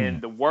 and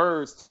then the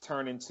words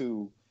turn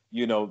into,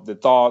 you know, the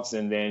thoughts,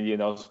 and then, you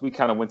know, we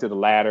kind of went through the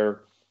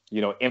ladder, you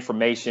know,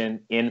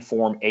 information,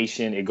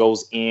 information. It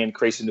goes in,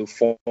 creates a new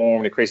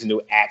form, it creates a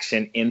new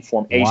action,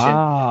 information.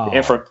 Wow.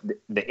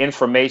 The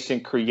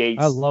information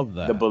creates. I love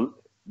that.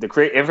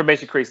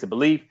 Information creates the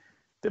belief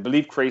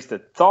creates the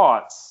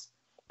thoughts.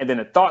 And then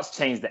the thoughts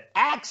change the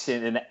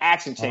action, and the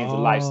action changes the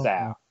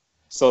lifestyle.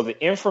 So the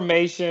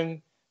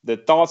information, the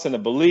thoughts, and the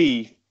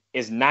belief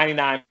is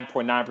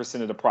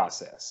 99.9% of the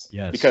process.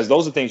 Yes. Because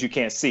those are things you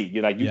can't see.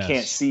 You're like, you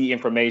can't see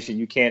information,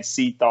 you can't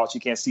see thoughts, you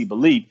can't see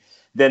belief.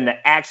 Then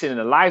the action and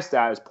the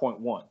lifestyle is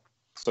 0.1.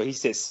 So he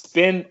said,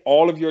 spend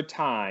all of your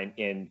time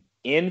in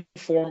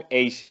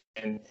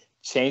information,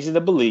 changing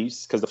the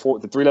beliefs, because the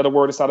 3-letter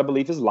word inside of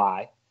belief is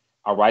lie.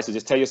 All right. So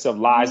just tell yourself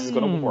lies is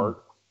going to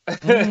work.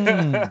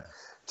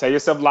 Tell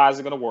yourself lies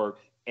are going to work,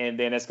 and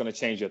then it's going to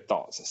change your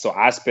thoughts. So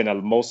I spend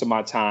most of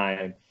my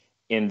time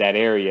in that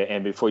area,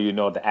 and before you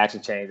know it, the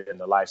action change and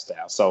the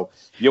lifestyle. So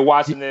you're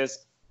watching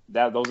this.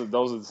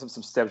 Those are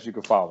some steps you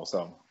can follow.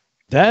 So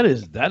that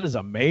is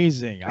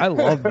amazing. I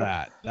love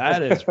that.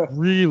 That is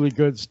really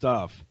good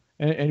stuff.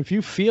 And if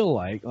you feel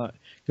like,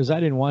 because I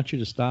didn't want you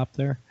to stop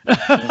there.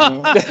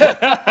 Because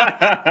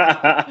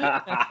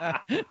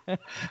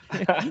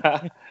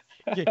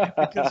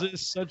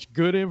it's such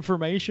good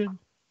information.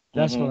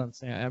 That's what I'm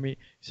saying. I mean,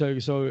 so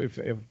if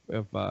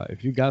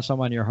you got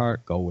something on your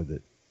heart, go with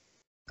it.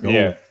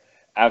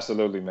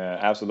 Absolutely, man.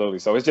 Absolutely.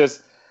 So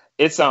here's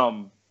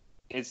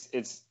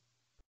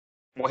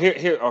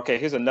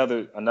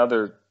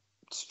another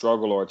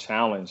struggle or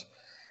challenge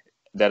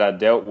that I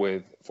dealt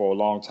with for a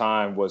long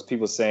time was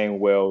people saying,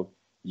 well,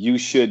 you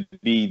should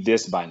be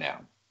this by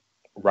now,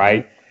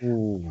 right?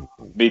 Ooh.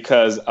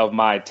 Because of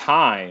my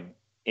time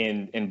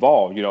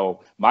involved. You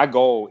know, my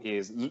goal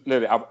is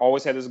literally, I've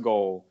always had this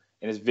goal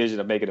and this vision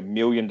of making $1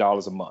 million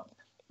a month.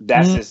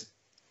 That's just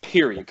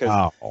period.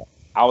 Because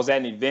I was at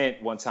an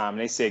event one time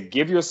and they said,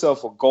 give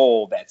yourself a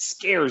goal that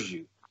scares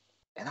you.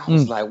 And I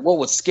was like, what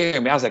would scare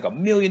me? I was like, $1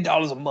 million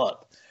a month.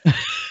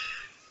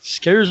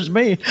 Scares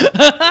me.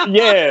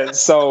 Yeah.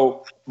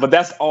 So, but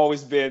that's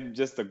always been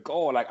just the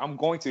goal. Like, I'm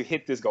going to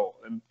hit this goal.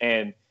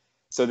 And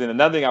so then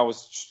another thing I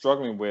was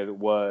struggling with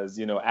was,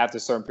 you know, after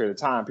a certain period of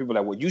time, people were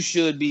like, well, you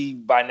should be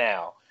by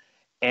now.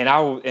 And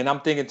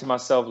I'm thinking to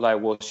myself,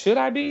 like, well, should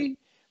I be?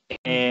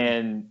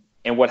 And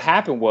what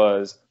happened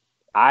was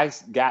I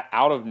got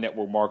out of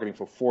network marketing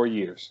for 4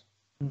 years.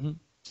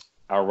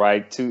 All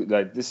right.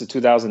 This is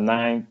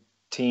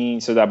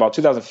 2019. So that about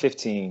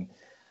 2015,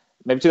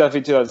 maybe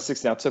 2015,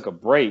 2016, I took a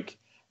break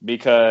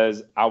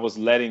because I was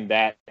letting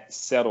that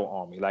settle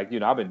on me. Like,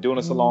 you know, I've been doing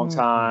this a long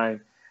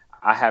time.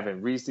 I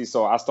haven't reached these.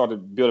 So I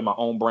started building my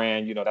own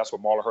brand. You know, that's where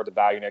Marlon Hurd, the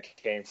value net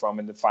came from,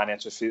 and the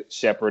financial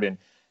shepherd. And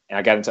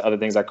I got into other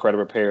things like credit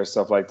repair,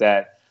 stuff like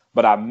that.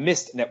 But I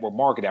missed network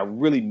marketing. I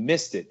really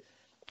missed it.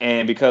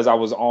 And because I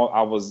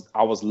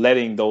was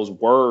letting those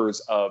words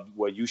of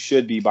what you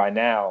should be by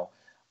now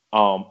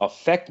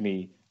affect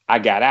me, I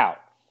got out.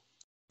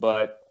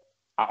 But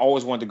I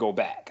always wanted to go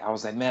back. I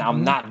was like, man,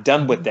 I'm not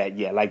done with that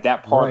yet. Like,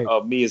 that part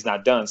of me is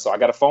not done. So I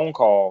got a phone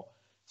call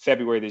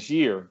February this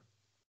year,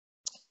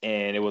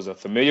 and it was a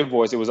familiar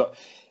voice. Here's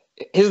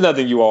another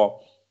thing, you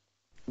all.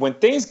 When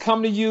things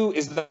come to you,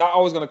 it's not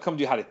always going to come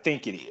to you how to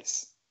think it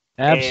is.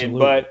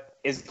 Absolutely.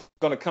 is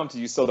going to come to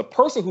you. So the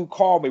person who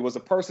called me was the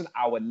person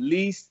I would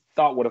least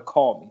thought would have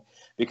called me,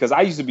 because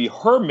I used to be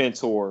her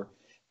mentor.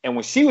 And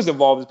when she was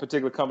involved in this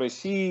particular company,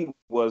 she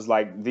was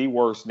like the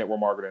worst network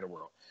marketer in the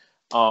world.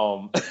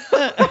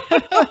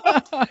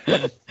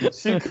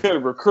 She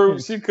couldn't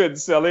recruit. She couldn't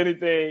sell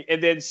anything.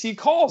 And then she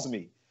calls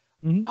me.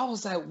 Mm-hmm. I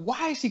was like,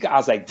 why is she? I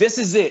was like, this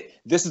is it.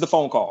 This is the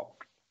phone call.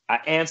 I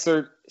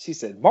answered. She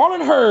said,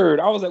 Marlon Hurd.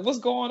 I was like, what's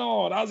going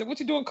on? I was like, what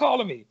you doing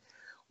calling me?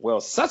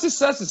 Well, such and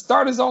such is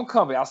starting his own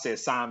company. I said,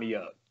 sign me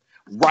up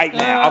right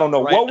now. I don't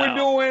know what we're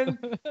doing,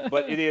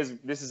 but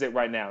this is it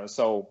right now. And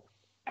so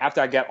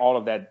after I got all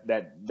of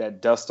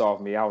that dust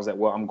off me, I was like,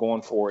 well, I'm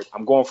going for it.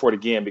 I'm going for it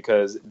again,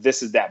 because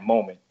this is that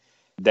moment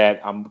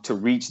that I'm to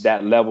reach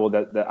that level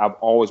that I've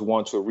always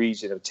wanted to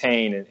reach and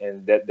obtain,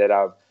 and that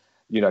I've,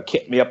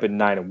 kept me up at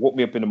night and woke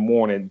me up in the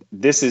morning.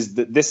 This is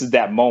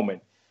that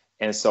moment.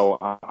 And so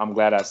I'm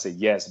glad I said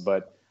yes.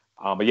 But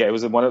yeah, it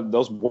was one of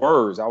those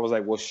words. I was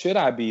like, well, should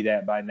I be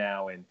that by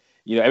now? And,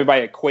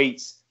 everybody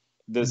equates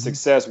the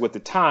success with the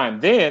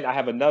time. Then I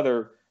have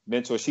another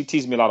mentor. She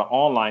teaches me a lot of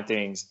online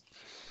things.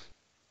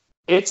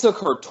 It took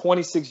her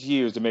 26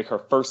 years to make her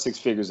first 6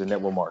 figures in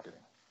network marketing.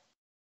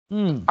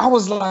 I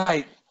was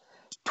like,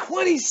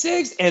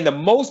 26? And the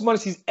most money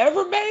she's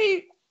ever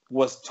made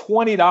was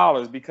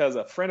 $20, because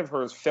a friend of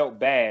hers felt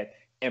bad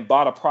and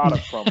bought a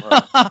product from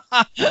her.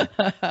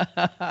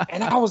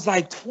 And I was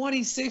like,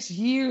 26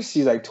 years?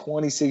 She's like,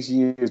 26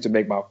 years to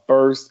make my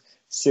first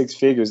 6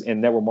 figures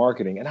in network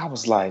marketing. And I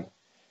was like,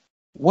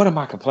 what am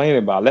I complaining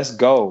about? Let's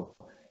go.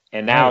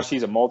 And now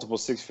she's a multiple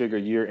 6-figure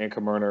year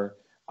income earner.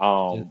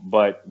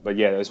 But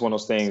yeah, it's one of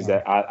those things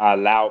that I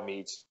allowed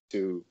me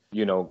to,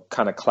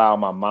 kind of cloud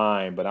my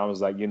mind. But I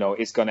was like,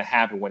 it's going to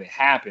happen when it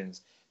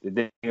happens.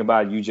 The thing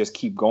about it, you just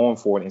keep going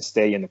for it and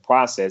stay in the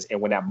process.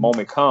 And when that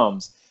moment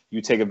comes,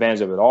 you take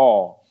advantage of it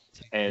all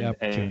and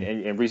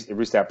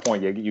reach that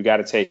point. You got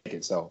to take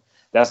it. So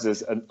that's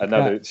just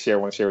another I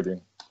want to share with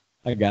you.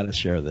 I got to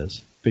share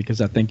this because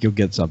I think you'll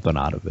get something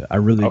out of it. I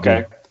really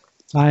do.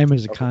 Time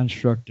is a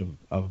construct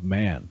of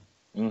man.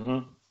 Mm-hmm.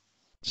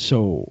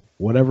 So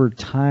whatever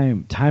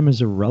time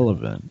is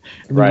irrelevant.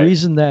 And the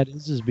reason that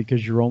is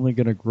because you're only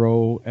going to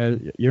grow.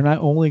 You're not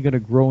only going to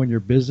grow in your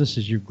business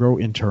as you grow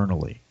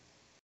internally.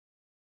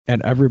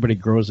 And everybody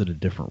grows at a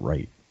different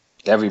rate.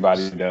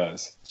 Everybody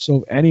does. So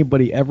if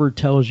anybody ever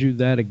tells you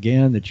that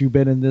again, that you've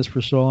been in this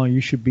for so long,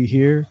 you should be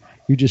here,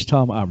 you just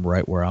tell them I'm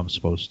right where I'm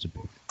supposed to be.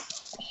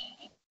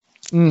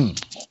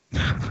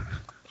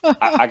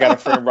 I got a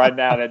friend right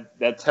now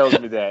that tells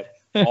me that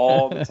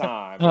all the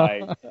time.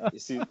 Like, you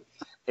see,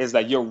 it's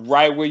like, you're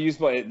right where you're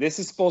supposed. This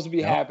is supposed to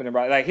be happening,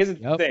 right? Like, here's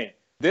the thing.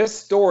 This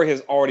story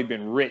has already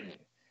been written.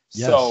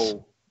 Yes.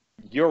 So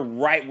you're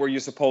right where you're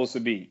supposed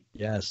to be.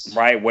 Yes.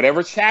 Right.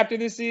 Whatever chapter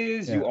this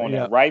is, you on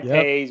that right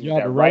page with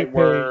that right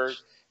word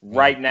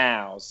right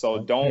now. So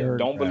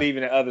don't believe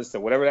in the other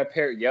stuff. Whatever that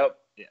pair. Yep.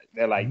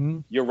 They're like,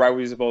 you're right where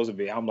you're supposed to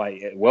be. I'm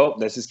like, well,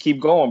 let's just keep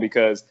going,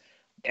 because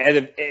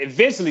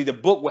eventually the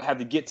book will have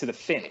to get to the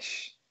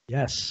finish.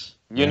 Yes.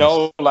 Here's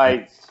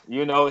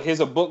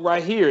a book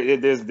right here.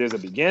 There's a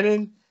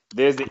beginning.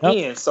 There's the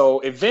end.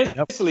 So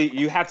eventually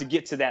you have to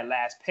get to that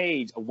last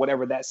page of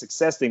whatever that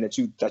success thing that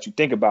you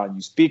think about and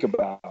you speak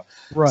about.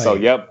 Right.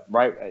 So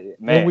right.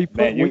 Man, we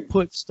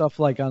put stuff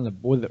like on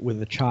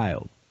with a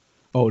child.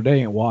 Oh,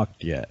 they ain't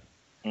walked yet.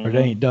 Or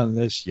they ain't done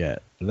this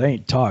yet. Or they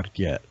ain't talked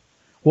yet.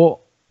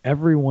 Well,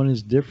 everyone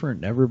is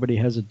different. Everybody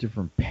has a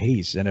different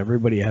pace, and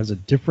everybody has a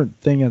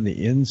different thing on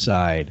the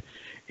inside.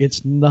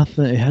 It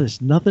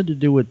has nothing to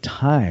do with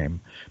time,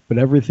 but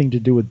everything to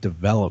do with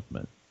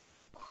development.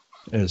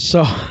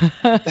 So,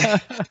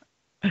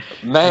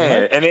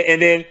 man,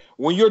 and then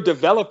when you're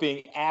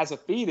developing as a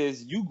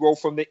fetus, you grow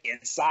from the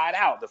inside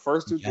out. The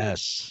first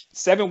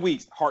 7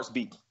 weeks, heart's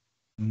beating.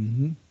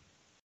 Mm-hmm.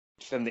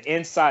 From the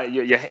inside,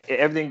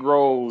 everything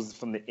grows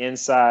from the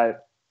inside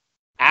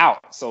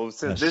out. So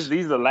since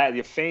these are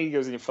your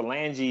fingers and your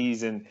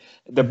phalanges, and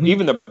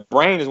even the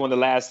brain is one of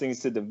the last things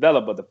to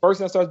develop. But the first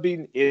thing that starts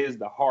beating is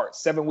the heart.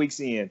 7 weeks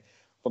in,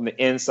 from the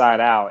inside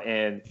out,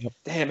 and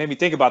damn, it made me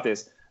think about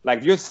this. Like,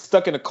 if you're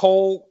stuck in the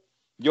cold,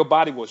 your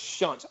body will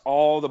shunt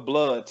all the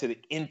blood to the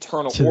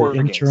internal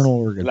organs.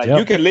 Like,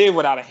 you can live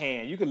without a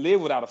hand, you can live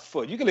without a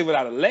foot, you can live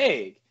without a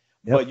leg,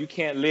 but you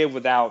can't live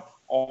without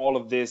all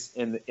of this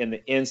in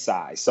the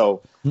inside.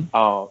 So,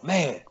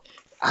 man,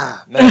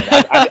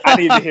 I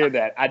need to hear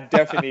that. I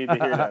definitely need to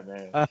hear that,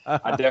 man.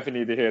 I definitely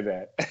need to hear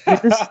that.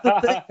 This is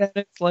the thing, that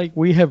it's like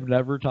we have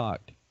never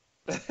talked.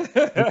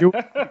 Like, we've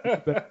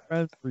been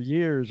friends for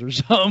years or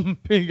something,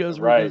 because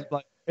we're just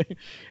like.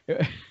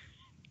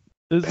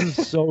 This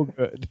is so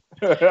good.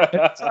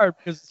 It's hard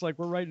because it's like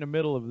we're right in the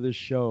middle of this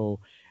show,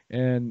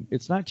 and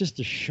it's not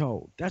just a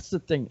show. That's the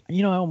thing.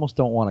 I almost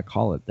don't want to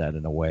call it that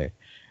in a way.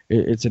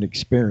 It's an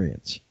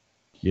experience.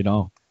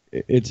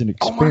 It's an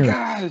experience. Oh my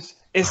gosh,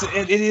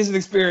 it is an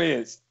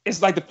experience.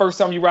 It's like the first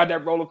time you ride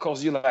that roller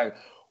coaster, you're like,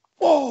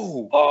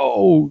 whoa,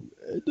 oh,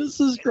 this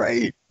is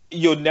great.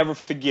 You'll never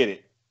forget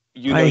it.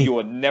 you know, you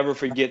will never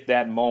forget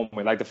that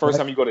moment. Like the first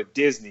time you go to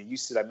Disney, you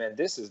see like, man,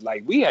 this is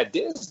like, we at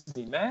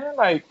Disney, man.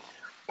 Like,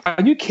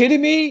 are you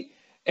kidding me?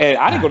 And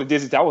I didn't go to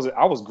Disney. I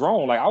was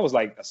grown. Like I was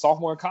like a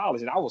sophomore in college,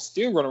 and I was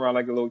still running around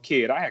like a little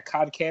kid. I had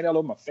cotton candy all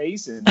over my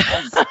face, and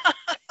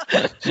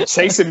I was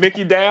chasing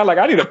Mickey down. Like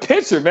I need a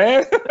picture,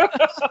 man.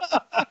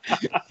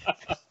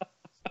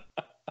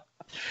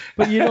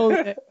 But you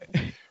know,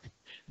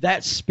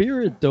 that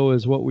spirit though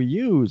is what we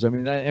use. I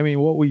mean,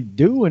 what we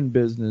do in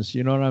business.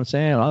 You know what I'm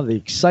saying? All the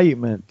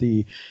excitement,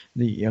 the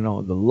you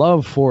know, the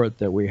love for it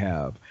that we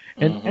have,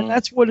 and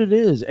that's what it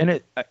is. And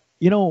it.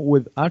 You know,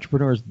 with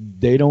entrepreneurs,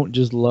 they don't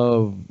just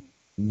love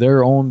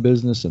their own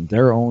business and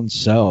their own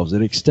selves.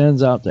 It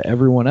extends out to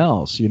everyone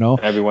else, you know.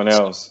 Everyone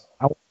else.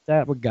 I want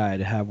that guy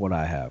to have what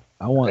I have.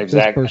 I want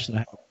this person to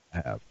have what I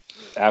have.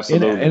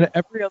 Absolutely. And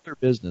every other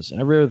business and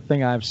every other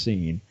thing I've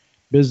seen,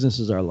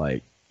 businesses are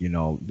like, you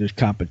know, there's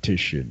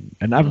competition.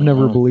 And I've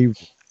never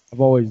believed, I've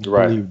always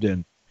believed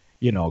in,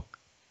 you know,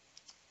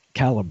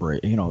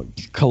 collaborating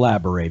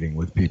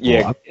with people.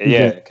 Yeah.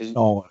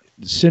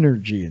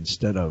 Synergy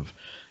instead of,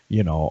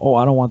 you know, oh,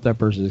 I don't want that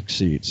person to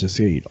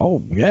succeed. Oh,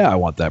 yeah, I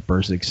want that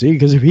person to succeed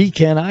because if he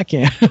can, I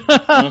can.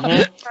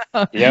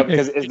 Yeah,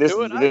 because there's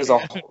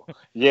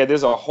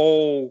a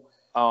whole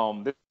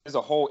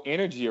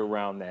energy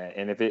around that,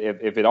 and if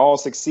it all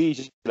succeeds,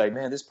 you're like,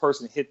 man, this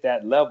person hit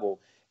that level,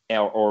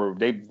 or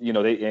they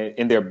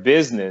in their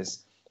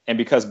business, and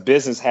because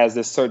business has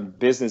this certain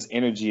business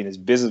energy and this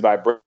business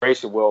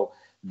vibration, well,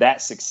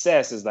 that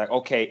success is like,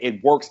 okay,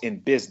 it works in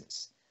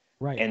business.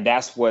 Right. And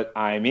that's what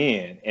I'm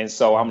in. And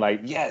so I'm like,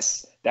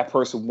 yes, that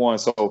person won.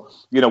 So,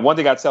 you know, one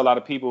thing I tell a lot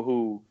of people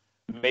who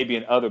maybe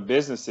in other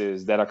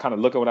businesses that are kind of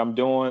looking at what I'm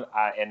doing,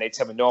 and they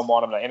tell me, no,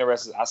 I'm not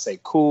interested. I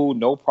say, cool,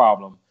 no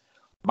problem.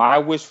 My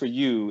wish for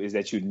you is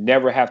that you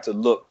never have to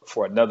look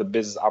for another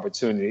business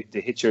opportunity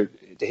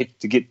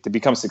to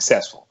become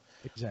successful.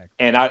 Exactly.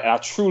 And I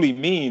truly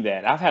mean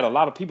that. I've had a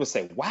lot of people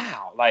say,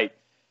 wow, like,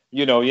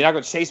 you know, you're not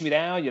going to chase me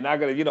down. You're not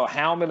going to, you know,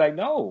 hound me. Like,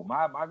 no,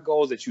 my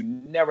goal is that you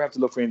never have to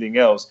look for anything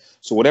else.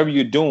 So whatever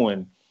you're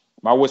doing,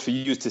 my wish for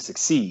you is to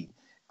succeed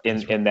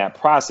in that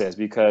process,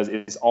 because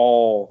it's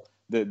all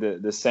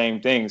the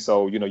same thing.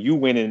 So, you know, you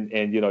win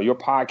and, you know, your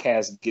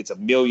podcast gets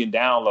 1 million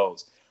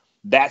downloads.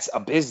 That's a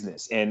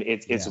business, and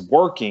it's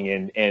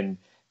working.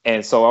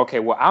 And so, okay,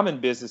 well, I'm in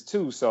business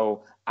too.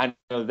 So I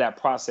know that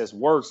process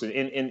works in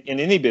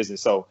any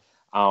business. So,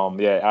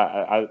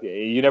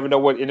 you never know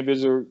what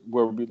individual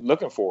will be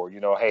looking for.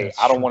 You know, hey,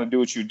 I don't want to do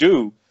what you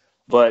do,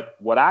 but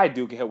what I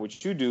do can help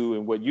what you do,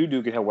 and what you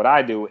do can help what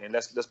I do, and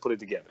let's put it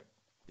together.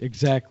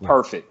 Exactly.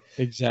 Perfect.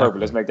 Exactly.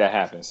 Perfect. Let's make that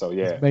happen. So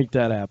let's make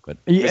that happen.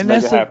 And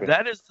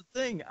that is the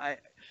thing.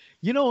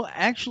 You know,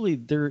 actually,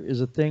 there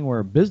is a thing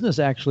where business,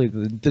 actually,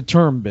 the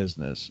term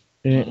business,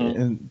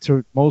 and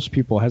to most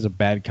people has a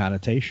bad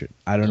connotation.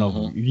 I don't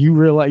know if you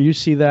realize, you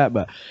see that,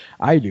 but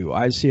I do.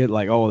 I see it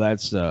like, oh,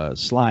 that's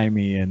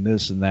slimy and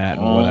this and that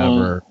and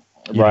whatever.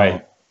 Right.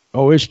 Know.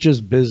 Oh, it's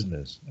just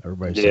business.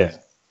 Everybody says.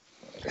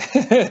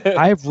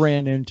 I've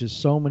ran into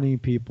so many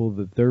people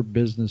that their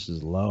business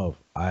is love.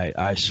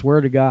 I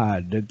swear to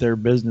God that their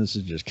business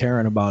is just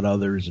caring about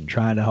others and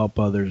trying to help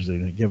others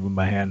and give them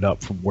a hand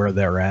up from where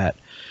they're at.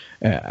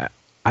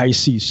 I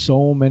see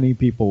so many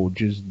people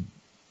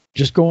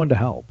just going to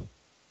help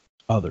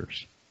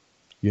others,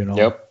 you know.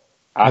 Yep.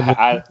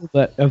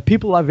 Of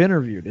people I've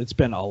interviewed, it's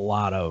been a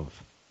lot of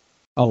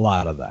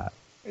that.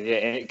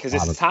 Yeah, because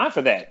it's time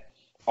for that.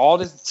 All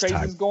this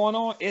craziness going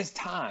on, it's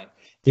time.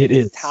 It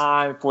is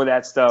time for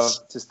that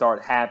stuff to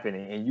start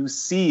happening, and you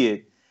see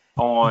it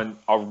on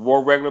a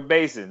more regular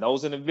basis. And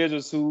those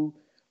individuals who,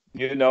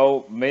 you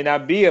know, may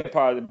not be a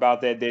part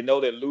about that, they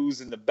know they're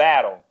losing the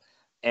battle.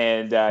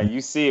 And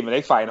you see them, and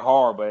they fighting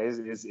hard, but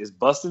it's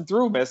busting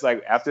through, man. It's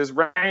like after it's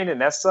raining,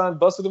 that sun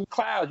busted them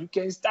clouds. You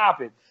can't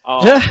stop it.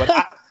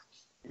 But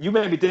you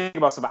made me think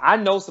about somebody. I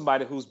know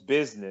somebody whose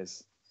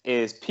business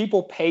is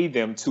people pay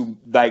them to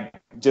like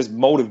just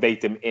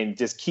motivate them and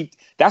just keep.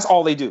 That's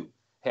all they do.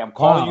 Hey, I'm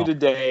calling you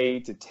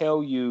today to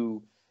tell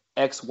you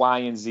X, Y,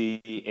 and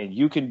Z, and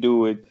you can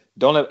do it.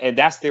 And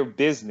that's their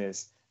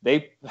business.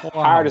 They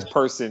hire this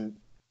person.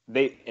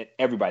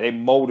 Everybody. They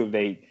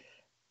motivate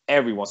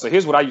everyone. So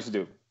here's what I used to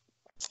do.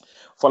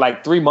 For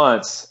like 3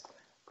 months,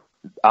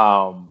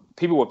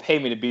 people would pay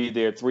me to be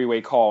their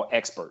three-way call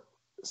expert.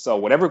 So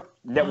whatever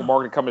network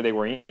marketing company they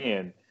were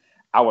in,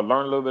 I would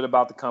learn a little bit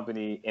about the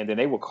company, and then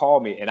they would call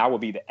me, and I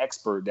would be the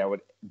expert that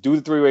would do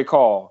the three-way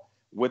call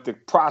with the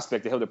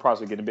prospect to help the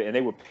prospect get in bed, and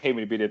they would pay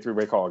me to be their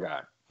three-way call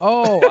guy.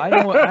 Oh,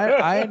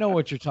 I know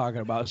what you're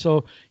talking about.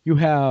 So you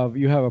have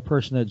a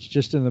person that's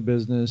just in the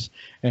business,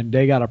 and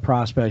they got a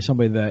prospect,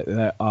 somebody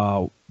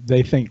that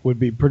they think would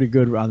be pretty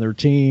good on their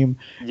team.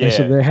 Yeah. And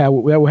so they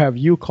will have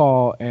you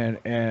call and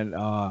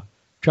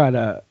try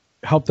to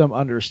help them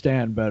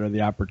understand better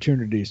the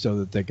opportunity so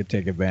that they could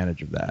take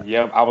advantage of that.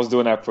 Yep, I was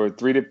doing that for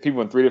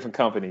people in 3 different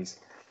companies.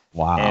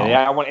 Wow. And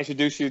I want to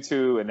introduce you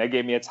to, and they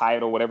gave me a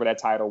title, whatever that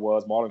title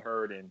was, Marlon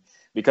Hurd. And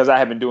because I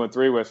had been doing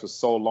three-ways for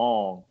so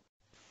long,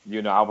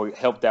 I would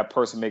help that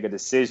person make a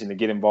decision to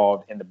get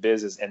involved in the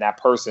business. And that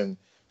person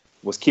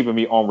was keeping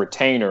me on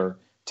retainer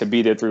to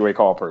be their three-way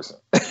call person.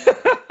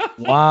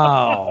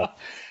 Wow.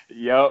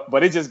 Yep.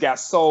 But it just got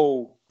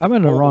so I'm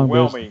in the wrong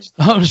business.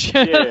 Oh,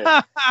 shit.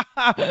 Yeah.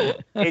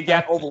 It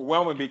got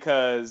overwhelming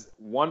because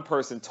one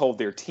person told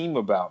their team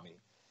about me.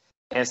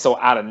 And so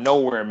out of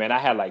nowhere, man, I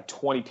had like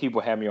 20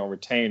 people have me on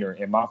retainer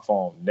and my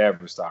phone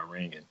never stopped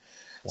ringing.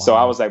 Wow. So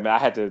I was like, man, I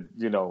had to,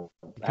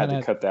 I had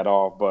to cut that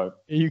off.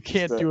 But you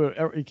can't do it.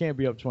 You can't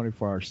be up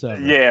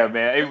 24/7. Yeah,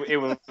 man. It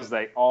was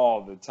like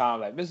all the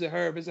time, like Mr.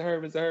 Hurd, Mr.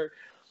 Hurd, Mr. Hurd.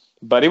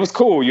 But it was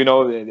cool,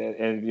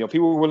 and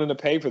people were willing to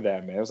pay for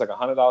that, man. It was like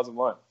 $100 a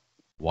month.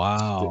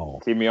 Wow.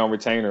 To keep me on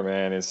retainer,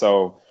 man. And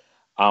so,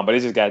 but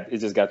it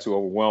just got too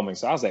overwhelming.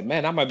 So I was like,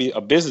 man, that might be a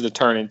business to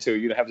turn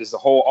into. Have just a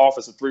whole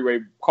office of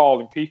three-way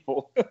calling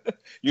people.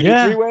 You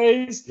need three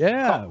ways?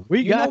 Yeah,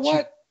 we got you.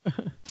 What?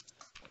 I'm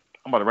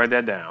about to write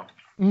that down.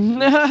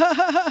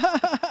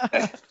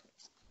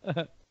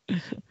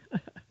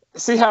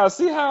 See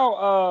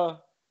how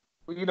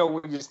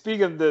when you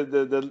speak of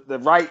the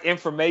right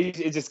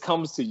information, it just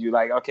comes to you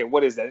like, okay,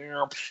 what is that?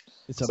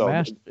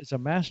 It's a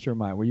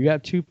mastermind where you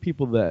got two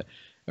people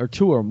or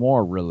two or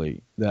more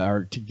really that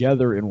are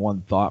together in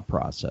one thought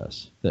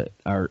process that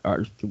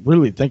are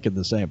really thinking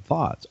the same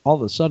thoughts. All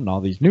of a sudden,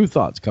 all these new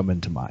thoughts come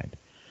into mind.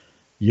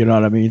 You know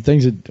what I mean?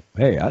 Things that,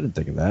 hey, I didn't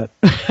think of that.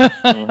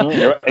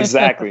 Mm-hmm.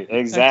 Exactly.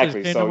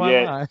 So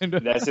yeah,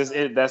 that's just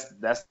it.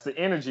 That's the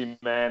energy,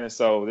 man. And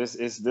so this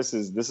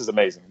is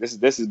amazing.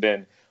 This has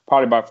been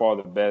probably by far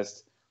the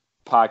best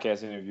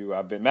podcast interview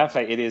I've been. Matter of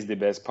fact, it is the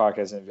best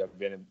podcast interview I've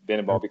been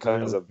involved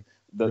because of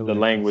the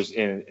language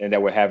and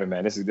that we're having,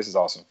 man. This is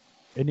awesome.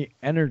 And the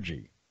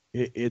energy,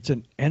 it's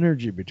an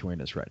energy between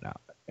us right now.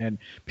 And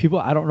people,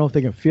 I don't know if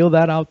they can feel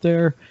that out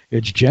there.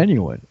 It's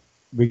genuine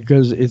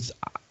because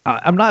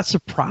I'm not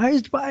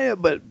surprised by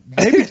it, but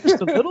maybe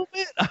just a little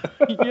bit.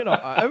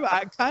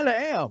 I kind of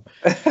am.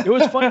 It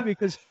was funny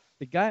because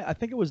the guy, I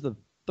think it was the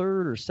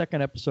third or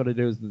second episode I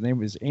did, the name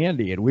was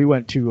Andy, and we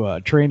went to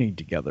training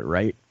together,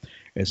 right?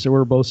 And so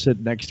we're both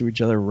sitting next to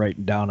each other,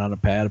 writing down on a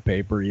pad of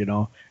paper,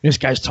 and this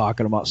guy's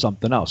talking about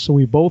something else. So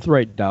we both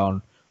write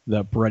down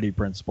the Pareto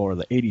principle or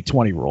the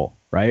 80-20 rule,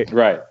 right?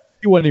 Right.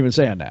 He wasn't even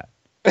saying that.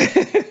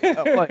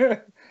 I'm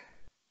like,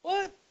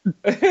 what?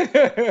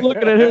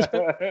 Looking at his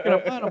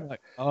I'm like,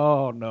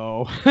 oh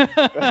no.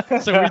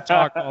 So we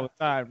talk all the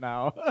time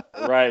now.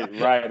 Right.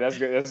 That's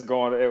good. That's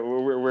going.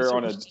 We're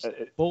on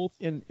both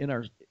in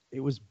our.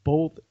 It was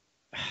both.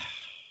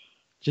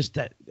 Just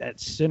that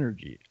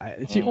synergy.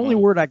 It's the only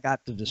word I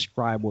got to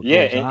describe what.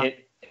 Yeah,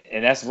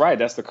 and that's right.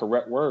 That's the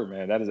correct word,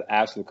 man. That is the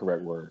absolute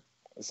correct word.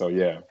 So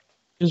yeah.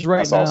 Because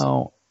right now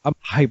awesome. I'm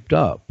hyped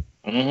up.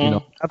 Mm-hmm.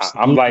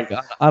 I'm like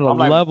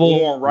level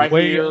warm right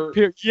here.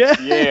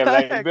 Yeah,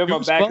 like my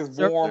back is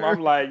warm.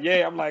 I'm like,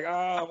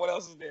 what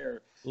else is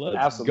there?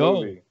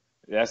 Absolutely. Go.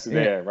 That's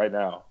there right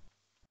now.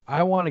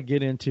 I want to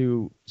get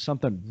into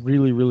something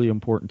really, really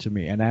important to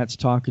me, and that's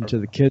talking to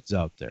the kids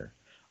out there.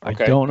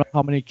 Okay. I don't know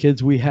how many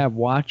kids we have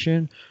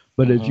watching,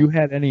 but if you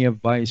had any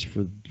advice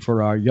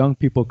for our young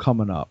people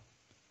coming up,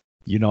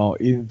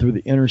 either through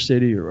the inner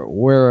city or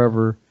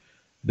wherever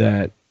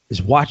that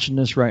is watching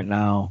this right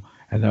now,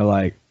 and they're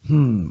like,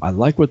 I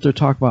like what they're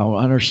talking about.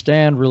 I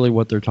understand really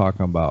what they're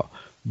talking about.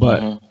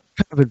 But what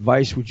kind of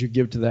advice would you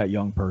give to that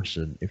young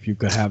person if you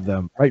could have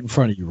them right in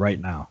front of you right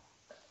now?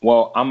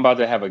 Well, I'm about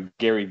to have a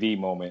Gary V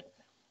moment.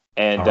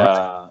 And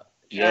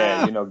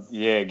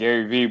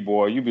Gary V,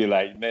 boy, you be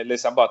like, man,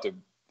 listen, I'm about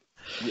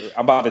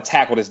to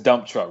tackle this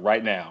dump truck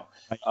right now.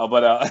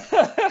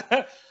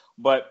 But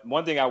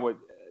one thing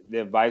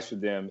the advice for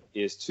them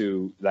is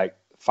to like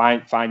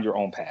find your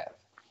own path.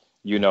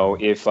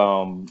 If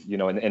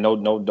and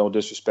no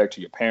disrespect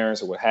to your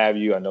parents or what have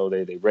you. I know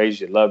they raised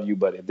you, love you,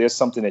 but if there's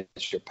something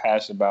that you're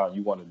passionate about and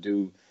you want to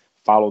do,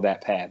 follow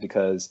that path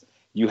because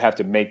you have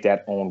to make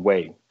that own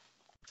way.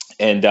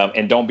 And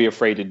don't be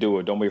afraid to do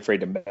it. Don't be afraid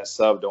to mess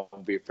up.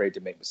 Don't be afraid to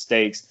make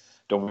mistakes.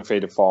 Don't be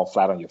afraid to fall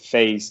flat on your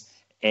face.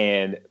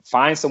 And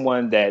find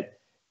someone that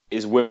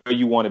is where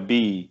you want to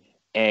be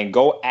and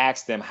go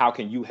ask them, how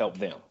can you help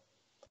them?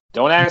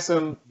 Don't ask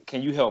them,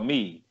 can you help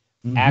me?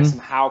 Ask them,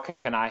 how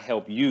can I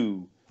help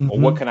you? Or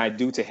what can I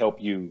do to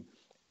help you?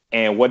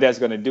 And what that's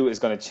going to do is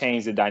going to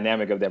change the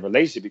dynamic of that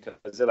relationship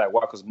because they're like,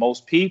 well, because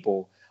most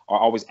people are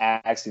always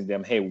asking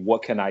them, hey,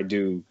 what can I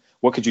do?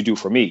 What could you do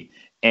for me?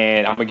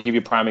 And I'm going to give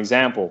you a prime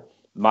example.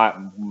 My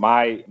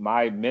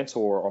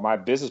mentor or my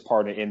business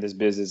partner in this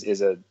business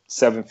is a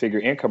 7-figure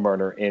income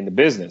earner in the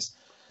business.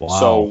 Wow.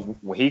 So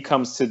when he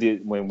comes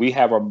when we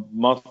have our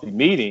weekly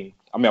meeting,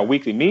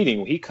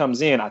 when he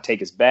comes in, I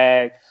take his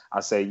bag. I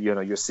say,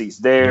 your seat's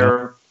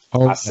there.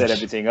 Oh, I set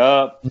everything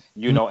up,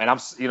 and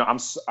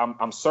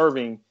I'm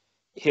serving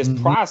his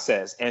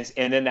process. And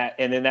in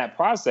that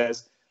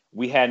process,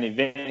 we had an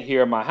event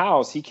here in my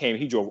house. He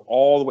drove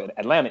all the way.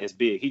 Atlanta is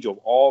big. He drove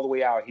all the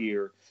way out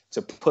here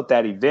to put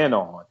that event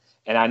on.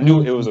 And I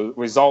knew it was a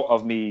result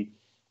of me,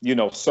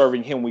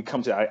 serving him. We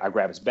come to, I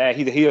grab his bag.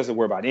 He doesn't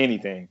worry about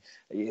anything.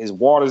 His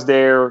water's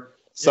there.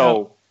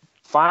 So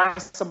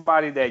Find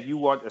somebody that you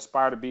want to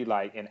aspire to be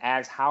like and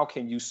ask, how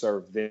can you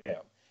serve them?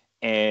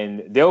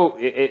 And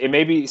it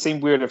may seem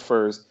weird at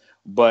first,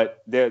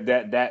 but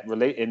that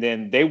relate, and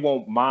then they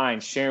won't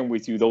mind sharing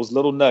with you those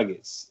little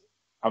nuggets.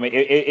 I mean,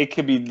 it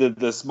could be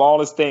the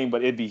smallest thing,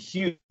 but it'd be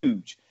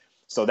huge.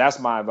 So that's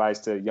my advice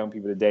to young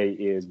people today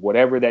is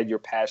whatever that you're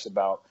passionate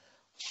about,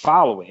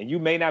 follow it. And that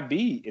may not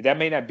be it.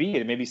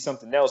 It may be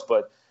something else,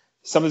 but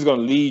something's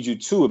going to lead you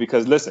to it,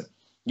 because listen,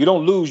 you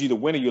don't lose, you either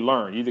win or you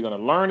learn. You're either going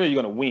to learn or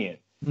you're going to win.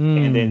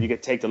 And then you can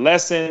take the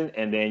lesson,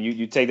 and then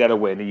you take that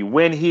away. And then you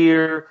win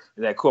here.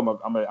 And that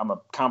cool. I'm a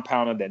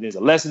compounder. That there's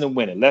a lesson in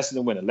winning, lesson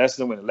in winning,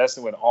 lesson in winning,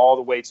 lesson in winning, all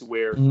the way to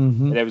where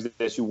it is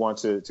that you want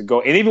to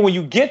go. And even when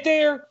you get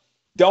there,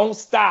 don't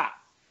stop.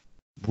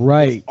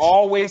 Right. There's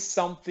always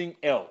something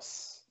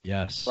else.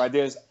 Yes. Right.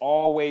 There's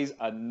always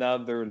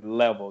another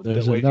level.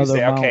 There's another you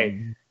say,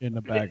 okay, in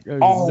the back.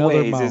 There's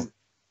always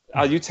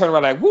you turn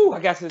around like, woo, I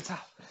got to the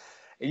top.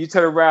 And you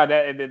turn around,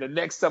 and then the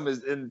next summer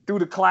is through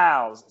the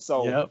clouds.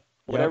 So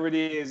whatever it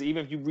is,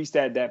 even if you reach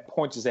that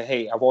point to say,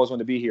 hey, I've always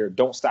wanted to be here,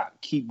 don't stop.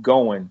 Keep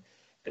going.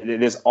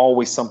 There's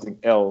always something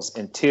else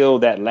until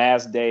that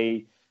last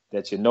day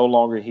that you're no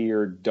longer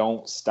here.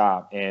 Don't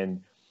stop.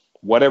 And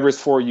whatever is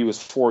for you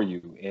is for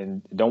you.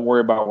 And don't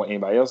worry about what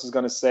anybody else is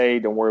going to say.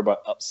 Don't worry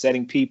about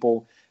upsetting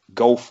people.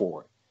 Go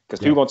for it. Because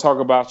people are going to talk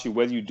about you,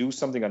 whether you do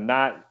something or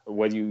not,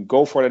 whether you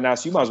go for it or not.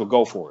 So you might as well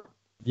go for it.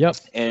 Yep.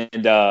 And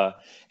the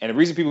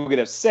reason people get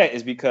upset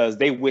is because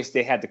they wish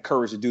they had the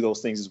courage to do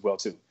those things as well,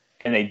 too.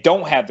 And they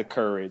don't have the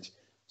courage.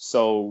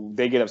 So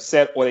they get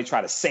upset, or they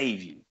try to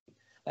save you.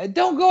 Like,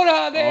 don't go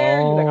down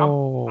there. You're like,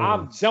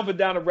 I'm jumping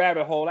down a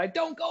rabbit hole. Like,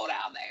 don't go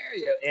down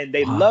there. And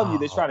they love you.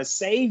 They're trying to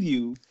save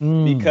you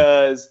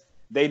because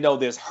they know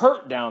there's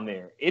hurt down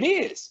there. It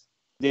is.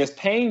 There's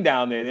pain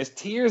down there. There's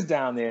tears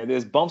down there.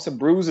 There's bumps and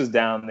bruises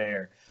down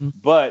there.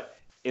 But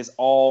it's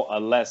all a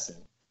lesson,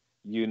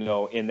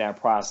 in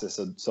that process.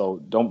 So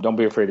don't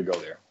be afraid to go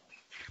there.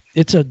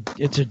 It's a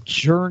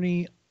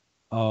journey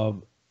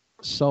of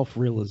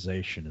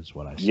self-realization is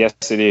what I say. Yes,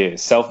 it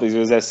is.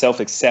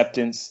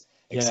 Self-acceptance,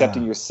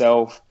 accepting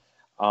yourself.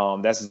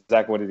 That's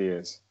exactly what it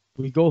is.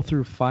 We go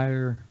through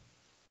fire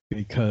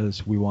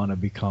because we want to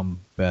become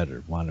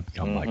better, want to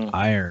become like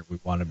iron. We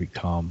want to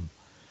become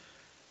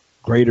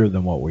greater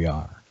than what we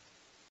are,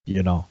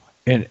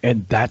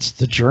 and that's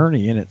the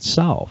journey in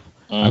itself.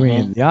 I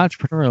mean, the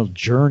entrepreneurial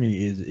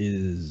journey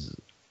is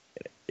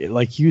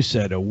like you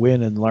said, a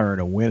win and learn,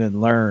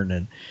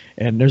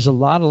 and there's a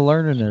lot of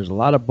learning. There's a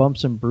lot of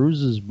bumps and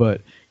bruises,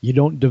 but you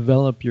don't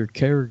develop your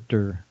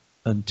character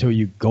until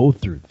you go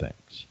through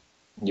things.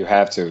 You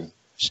have to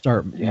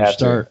You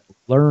start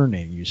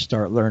learning. You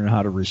start learning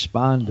how to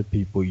respond to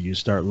people. You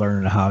start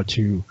learning how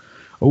to,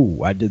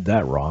 I did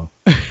that wrong.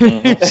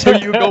 So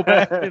you go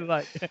back and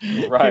back.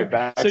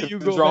 So to you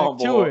the go drawing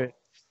back board. to it.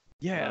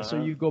 Yeah.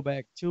 So you go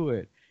back to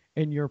it,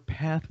 and your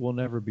path will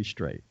never be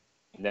straight.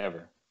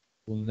 Never.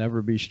 Will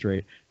never be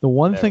straight. The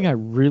one thing I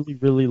really,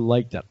 really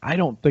liked that I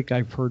don't think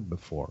I've heard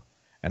before,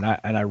 and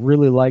I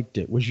really liked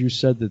it, was you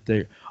said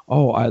that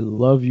I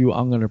love you.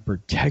 I'm going to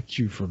protect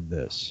you from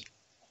this.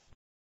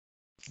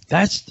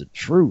 That's the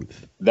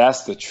truth.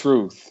 That's the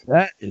truth.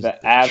 That is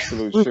the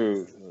absolute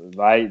truth.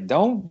 Like,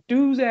 don't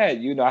do that.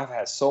 I've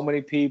had so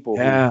many people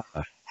who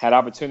had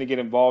opportunity to get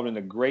involved in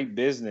a great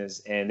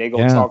business, and they go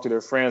talk to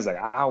their friends like,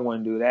 I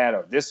wouldn't do that,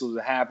 or this will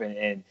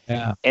happen.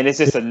 And it's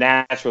just a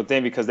natural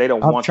thing because they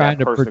don't want that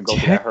person to go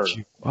through that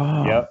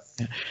hurt.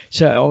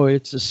 So,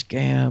 it's a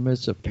scam,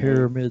 it's a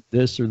pyramid,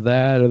 this or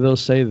that, or they'll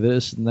say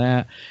this and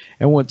that.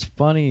 And what's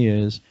funny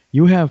is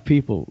you have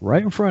people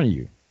right in front of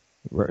you,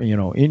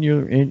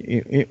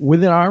 in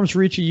within arm's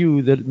reach of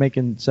you that are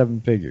making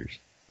 7 figures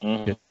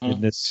in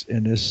this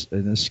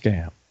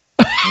scam.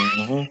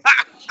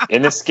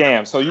 In the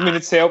scam. So you mean to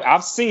tell?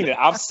 I've seen it.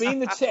 I've seen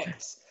the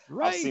checks.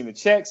 I've seen the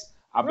checks.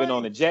 I've been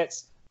on the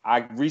jets.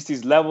 I reach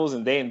these levels,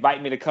 and they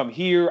invite me to come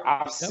here.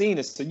 I've seen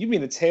it. So you mean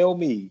to tell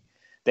me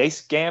they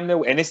scam their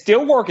way, and it's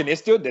still working?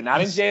 They're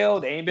not in jail.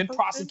 They ain't been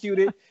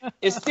prosecuted.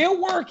 It's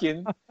still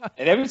working.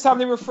 And every time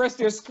they refresh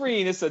their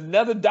screen, it's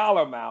another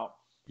dollar amount.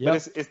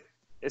 But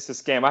it's a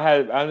scam.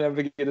 I'll never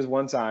forget this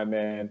one time,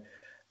 man.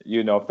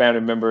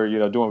 Family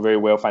member, doing very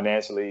well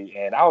financially,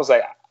 and I was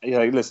like,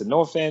 listen,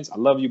 no offense, I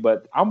love you,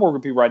 but I'm working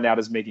with people right now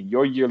that's making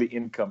your yearly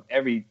income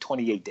every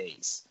 28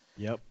 days.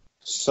 Yep.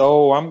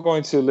 So I'm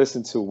going to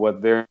listen to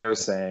what they're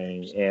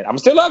saying, and I'm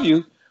still love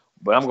you,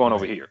 but I'm going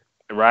over here,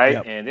 right?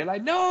 Yep. And they're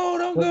like, no,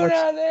 don't go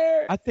down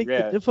there. I think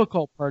the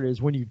difficult part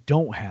is when you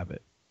don't have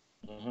it,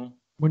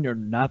 when you're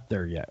not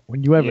there yet,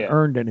 when you haven't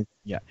earned anything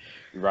yet,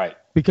 right?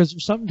 Because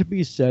there's something to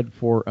be said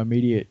for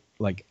immediate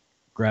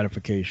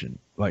gratification,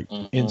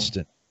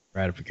 instant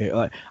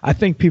gratification. I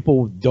think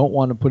people don't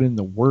want to put in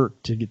the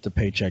work to get the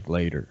paycheck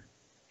later,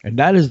 and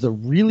that is the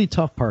really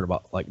tough part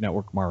about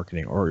network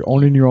marketing or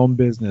owning your own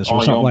business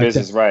or something like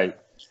that. Right?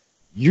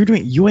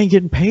 You ain't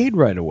getting paid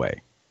right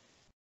away.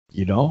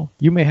 You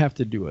may have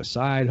to do a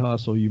side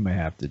hustle. You may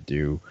have to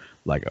do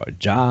like a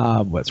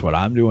job. That's what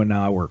I'm doing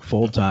now. I work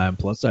full time.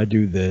 Plus I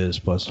do this.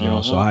 Plus, you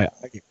know, so I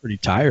get pretty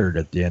tired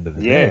at the end of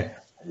the day.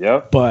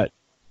 Yep. But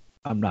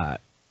I'm not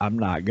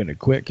going to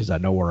quit because I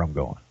know where I'm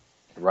going.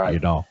 Right. You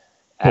know,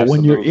 but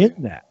when you're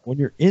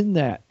in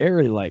that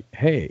area, like,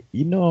 hey,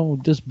 you know,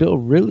 this bill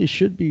really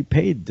should be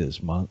paid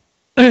this month.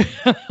 You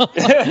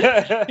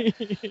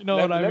know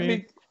what I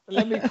mean?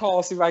 Let me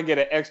call, see if I can get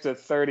an extra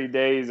 30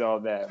 days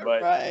on that.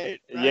 But right.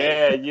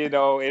 Yeah, you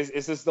know,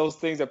 it's just those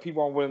things that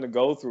people aren't willing to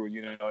go through,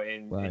 you know,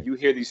 and you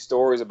hear these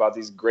stories about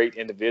these great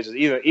individuals,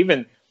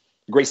 even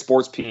great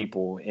sports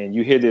people, and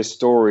you hear this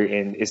story,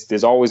 and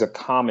there's always a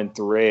common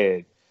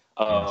thread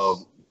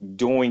of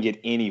doing it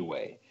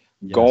anyway,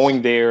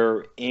 going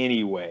there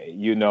anyway.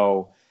 You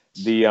know,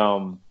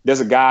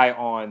 there's a guy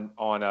on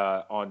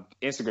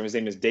Instagram. His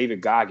name is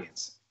David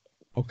Goggins.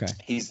 Okay.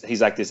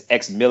 He's like this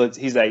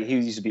ex-military. He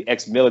used to be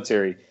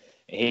ex-military.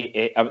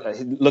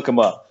 Look him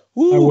up.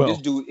 Woo, this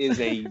dude is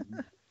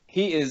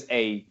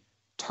a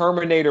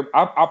Terminator.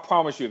 I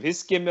promise you, if his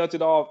skin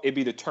melted off, it'd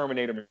be the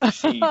Terminator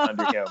machine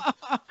under him.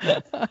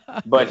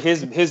 But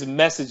his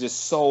message is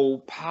so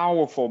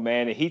powerful,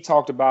 man. And he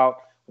talked about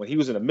when he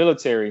was in the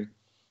military,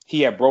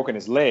 he had broken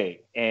his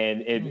leg,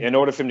 and in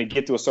order for him to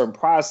get through a certain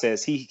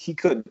process, he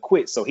couldn't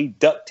quit, so he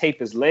duct taped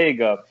his leg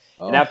up,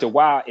 and after a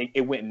while,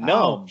 it went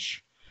numb.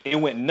 Ouch. It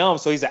went numb,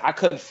 so he's like, I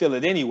couldn't feel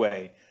it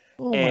anyway.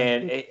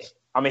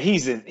 I mean,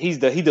 he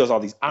does all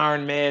these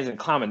Ironmans and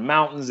climbing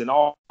mountains and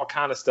all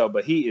kind of stuff.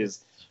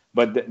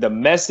 But the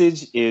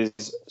message is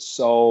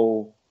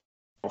so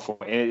powerful,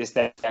 and it's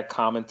that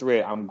common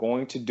thread. I'm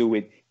going to do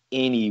it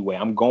anyway.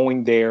 I'm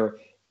going there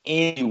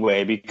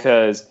anyway,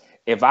 because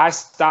if I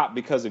stop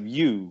because of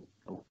you,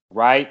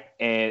 right,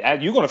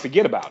 and you're going to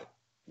forget about it.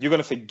 You're going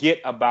to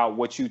forget about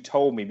what you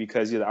told me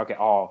because you're like,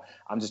 okay,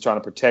 I'm just trying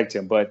to protect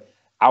him, but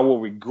I will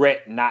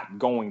regret not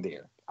going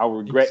there. I will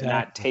regret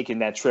not taking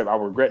that trip. I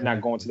will regret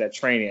not going to that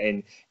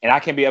training. And I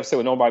can't be upset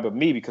with nobody but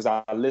me because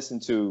I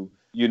listened to,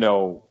 you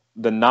know,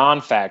 the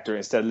non-factor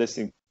instead of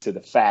listening to the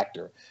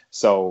factor.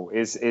 So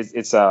it's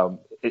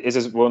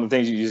just one of the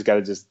things you just got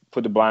to just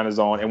put the blinders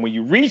on. And when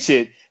you reach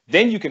it,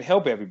 then you can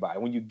help everybody.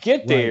 When you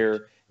get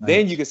there,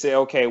 then you can say,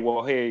 okay,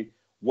 well, hey,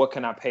 what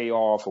can I pay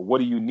off, or what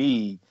do you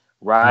need?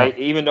 Right.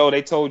 Even though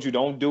they told you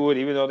don't do it,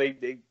 even though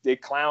they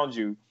clowned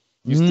you,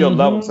 you still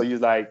love them. So you're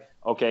like,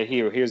 okay,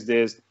 here's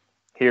this,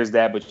 here's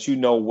that, but you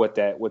know what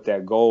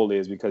that goal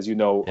is, because you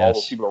know all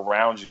the people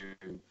around you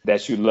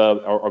that you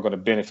love are going to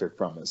benefit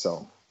from it.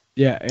 So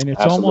yeah, and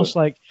it's almost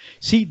like,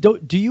 see,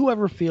 do you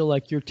ever feel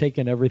like you're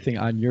taking everything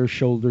on your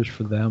shoulders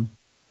for them?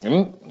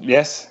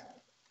 Yes.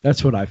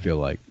 That's what I feel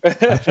like.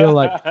 I feel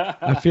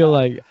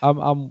like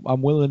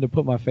I'm willing to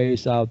put my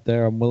face out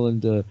there. I'm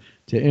willing to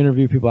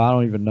interview people I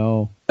don't even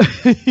know,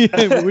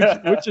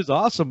 which is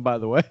awesome, by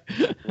the way.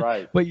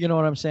 Right. But you know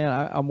what I'm saying?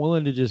 I'm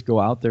willing to just go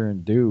out there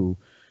and do,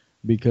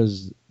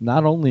 because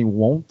not only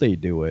won't they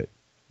do it,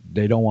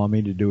 they don't want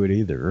me to do it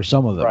either. Or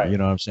some of them, you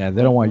know what I'm saying?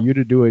 They don't want you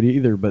to do it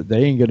either, but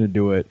they ain't going to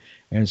do it.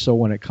 And so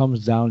when it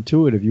comes down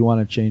to it, if you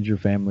want to change your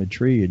family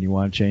tree and you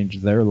want to change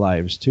their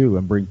lives too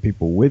and bring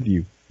people with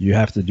you, you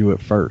have to do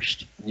it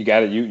first. You got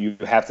to, you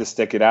have to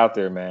stick it out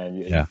there, man.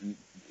 You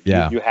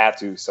have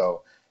to.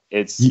 So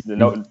it's you go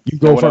no one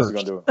first. Else is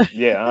gonna do it.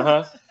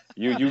 Yeah,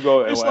 You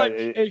go. It's like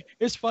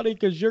it's funny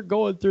because you're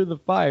going through the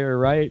fire,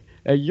 right?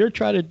 And you're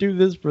trying to do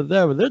this for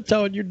them, and they're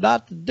telling you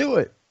not to do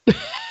it.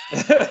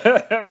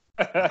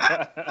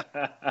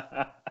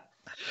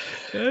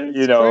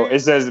 You know, crazy. It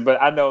says, but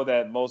I know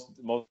that most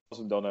of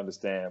them don't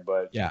understand.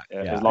 But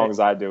as long as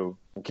I do,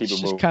 keep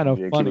it moving. It's kind of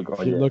funny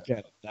if you look at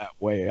it that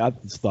way. I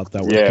just thought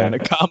that was kind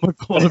of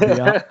comical, to be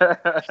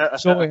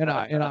honest. So in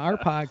our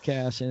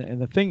podcast,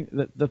 and the thing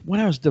that when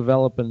I was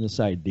developing this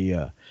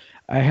idea,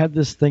 I had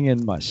this thing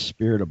in my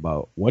spirit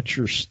about what's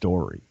your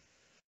story,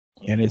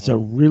 and it's a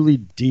really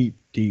deep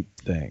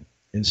thing.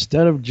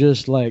 Instead of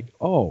just like,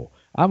 oh,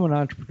 I'm an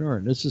entrepreneur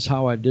and this is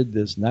how I did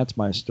this and that's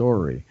my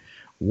story.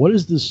 What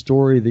is the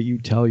story that you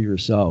tell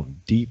yourself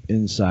deep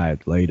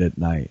inside late at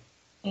night?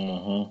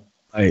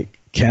 Like,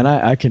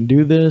 I can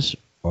do this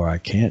or I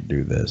can't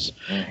do this.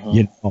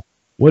 You know,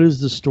 what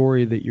is the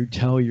story that you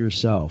tell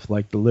yourself,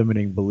 like the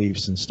limiting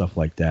beliefs and stuff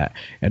like that?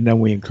 And then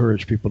we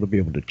encourage people to be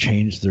able to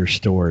change their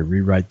story,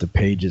 rewrite the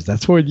pages.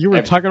 That's what you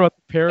were talking about,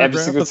 the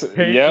paragraph of the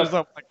pages.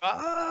 I'm like,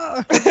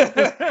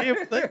 the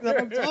same thing that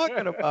I'm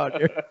talking about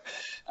here.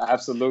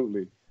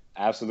 Absolutely.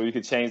 You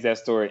can change that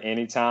story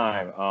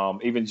anytime.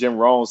 Even Jim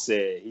Rohn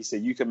said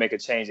you could make a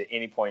change at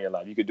any point in your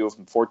life. You could do it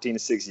from 14 to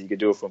 60. You could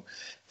do it from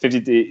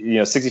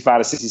 65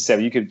 to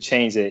 67. You could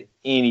change at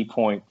any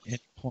point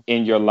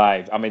in your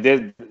life. I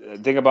mean,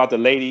 think about the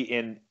lady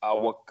in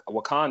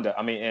Wakanda.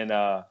 I mean, in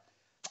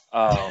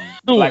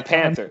Black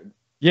Panther.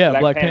 Yeah,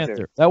 Black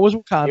Panther. That was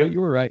Wakanda.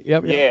 You were right.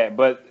 Yep. Yeah,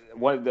 but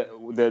one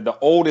the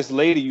oldest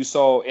lady you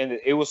saw, and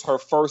it was her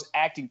first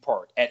acting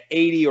part at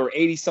 80 or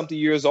 80 something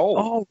years old.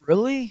 Oh,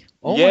 really?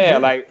 Oh, yeah,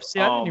 like see,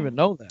 I didn't even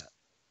know that.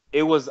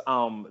 It was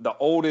the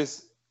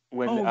oldest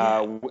when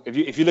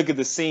if you look at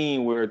the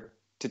scene where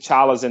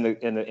T'Challa's in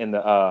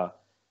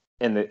the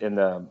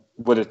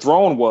where the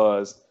throne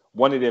was,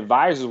 one of the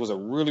advisors was a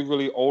really,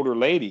 really older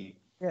lady,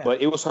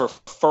 but it was her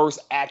first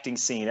acting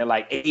scene at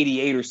like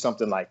 88 or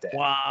something like that.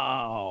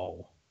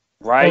 Wow.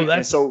 Right.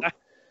 And so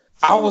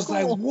I was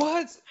like,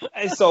 what?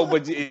 And so,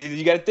 but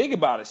you got to think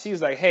about it. She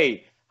was like,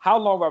 hey, how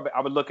long have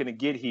I been looking to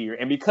get here?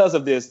 And because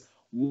of this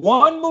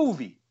one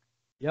movie,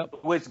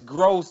 which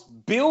grossed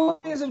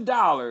billions of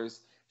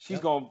dollars, she's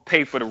going to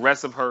pay for the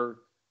rest of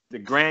the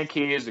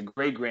grandkids, the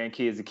great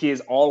grandkids, the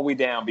kids all the way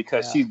down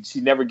because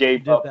she never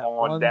gave up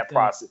on that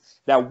process.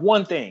 That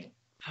one thing.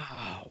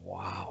 Oh,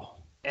 wow.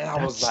 And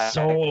I was like,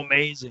 so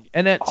amazing.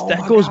 And that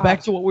goes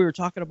back to what we were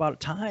talking about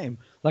time.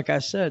 Like I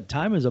said,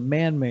 time is a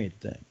man-made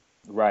thing.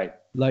 Right.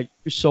 Like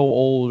you're so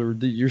old or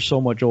you're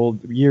so much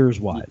old years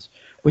wise.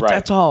 But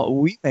that's all,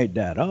 we made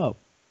that up.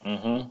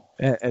 Mm-hmm.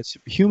 As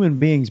human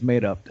beings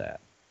made up that.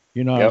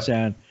 You know what I'm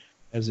saying?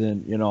 As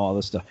in, you know, all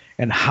this stuff.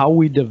 And how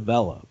we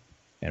develop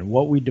and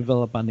what we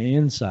develop on the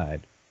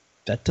inside,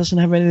 that doesn't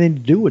have anything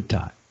to do with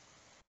time.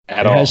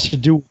 It has to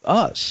do with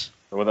us.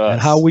 With us.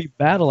 And how we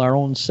battle our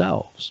own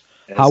selves.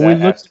 How we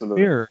look in the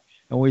mirror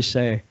and we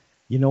say,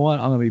 you know what?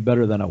 I'm going to be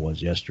better than I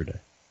was yesterday.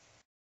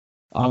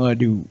 I'm going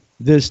to do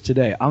this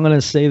today. I'm going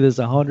to say this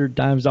 100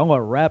 times. I'm going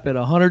to rap it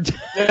 100 times.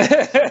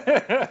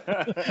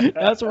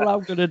 That's what I'm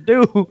going to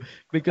do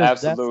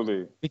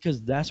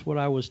because that's what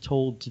I was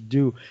told to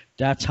do.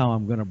 That's how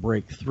I'm going to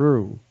break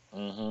through.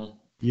 Mm-hmm.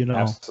 You know,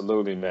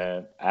 absolutely,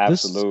 man.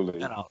 Absolutely.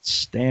 This is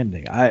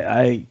outstanding.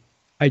 I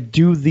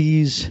do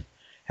these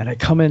and I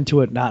come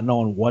into it not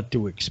knowing what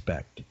to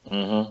expect.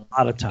 Mm-hmm. A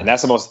lot of times. And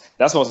that's the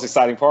most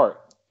exciting part.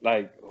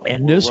 Like,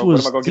 and what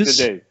am I going to get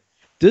today?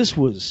 This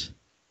was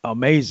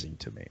amazing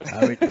to me.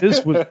 I mean,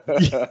 this was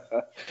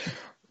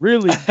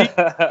really deep,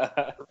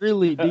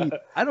 really deep.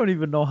 I don't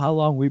even know how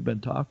long we've been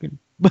talking,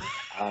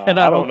 and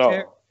I don't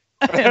know.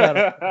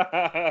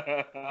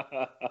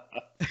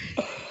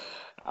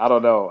 I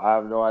don't know. I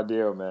have no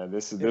idea, man.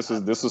 This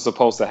was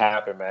supposed to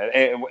happen, man.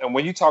 And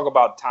when you talk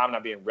about time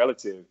not being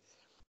relative,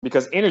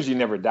 because energy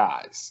never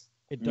dies.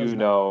 You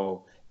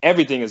know,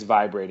 everything is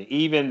vibrating.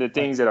 Even the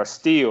things that are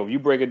still, you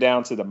break it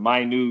down to the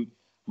minute,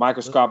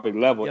 microscopic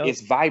level,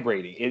 it's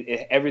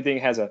vibrating. Everything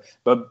has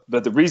but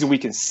the reason we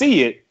can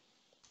see it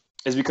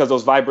is because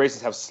those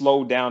vibrations have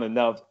slowed down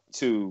enough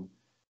to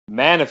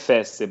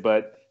manifest it.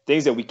 But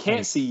things that we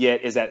can't see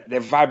yet is that they're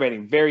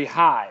vibrating very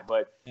high.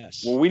 But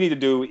what we need to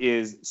do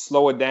is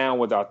slow it down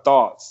with our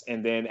thoughts.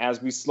 And then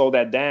as we slow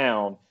that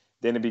down,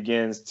 then it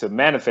begins to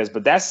manifest.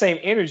 But that same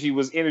energy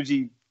was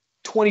energy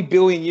 20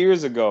 billion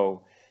years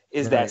ago.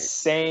 Is that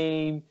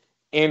same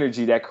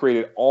energy that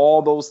created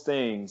all those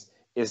things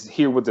is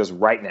here with us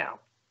right now.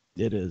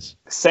 It is.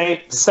 Same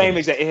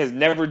exact. It has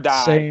never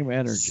died. Same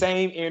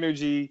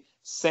energy,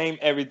 same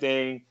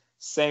everything.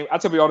 Same. I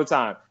tell people all the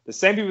time, the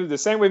same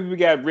way people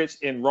got rich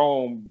in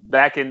Rome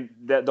back in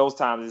those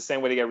times, is the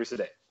same way they got rich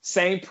today.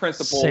 Same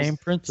principles.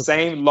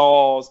 Same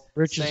laws.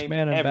 Richest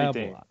man in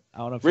Babylon.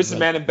 Richest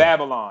man in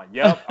Babylon.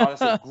 Yep. Oh,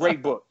 that's a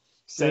great book.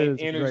 Same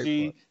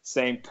energy,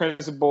 same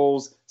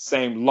principles,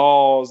 same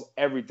laws,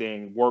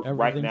 everything work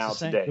right now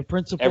today. The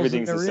principles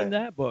that are in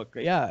that book,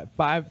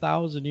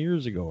 5,000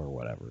 years ago or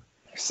whatever.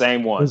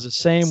 Same one. It's the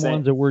same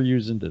ones that we're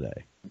using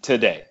today.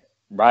 Today,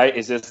 right?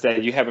 It's just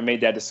that you haven't made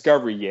that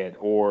discovery yet,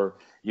 or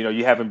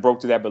you haven't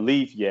broke through that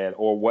belief yet,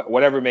 or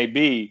whatever it may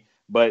be.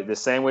 But the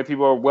same way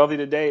people are wealthy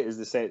today is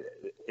the same.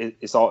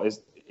 It's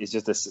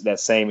just that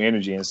same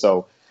energy, and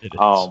so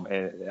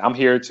and I'm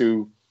here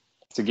to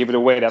give it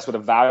away. That's where the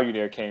value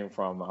there came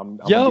from. I'm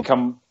gonna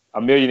become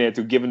a millionaire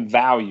through giving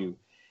value.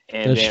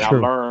 And then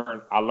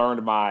I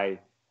learned my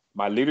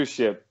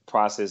leadership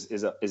process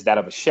is that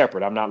of a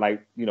shepherd. I'm not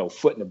like,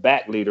 foot in the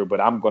back leader,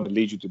 but I'm going to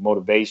lead you through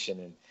motivation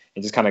and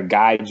just kind of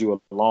guide you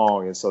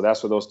along. And so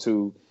that's where those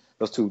two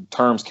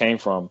terms came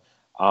from.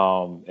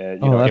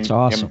 That's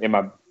awesome.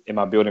 In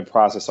my building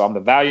process. So I'm the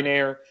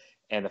Valuenaire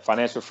and the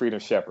financial freedom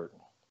shepherd.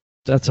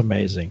 That's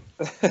amazing.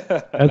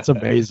 That's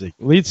amazing.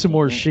 Lead some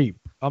more sheep.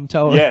 I'm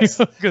telling you,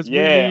 because we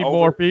need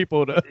more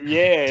people to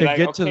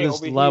get to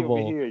this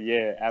level. Here.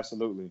 Yeah,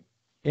 absolutely.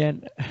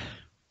 And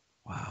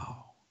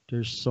wow,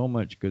 there's so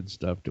much good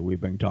stuff that we've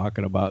been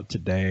talking about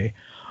today.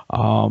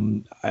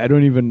 I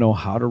don't even know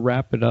how to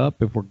wrap it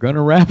up. If we're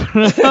gonna wrap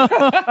it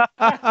up,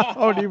 I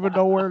don't even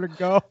know where to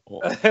go.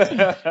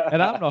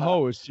 And I'm the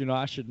host,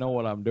 I should know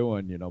what I'm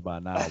doing, by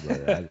now.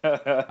 But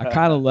I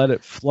kind of let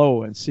it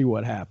flow and see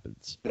what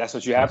happens. That's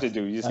what you have to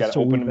do. You just got to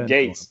open them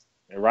gates.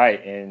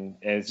 Right, and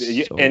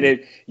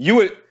you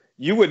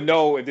would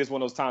know if there's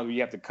one of those times where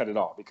you have to cut it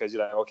off because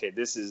you're like, okay,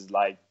 this is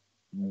like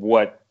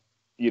what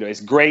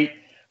it's great,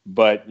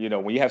 but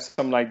when you have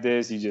something like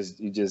this, you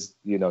just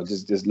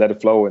let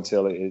it flow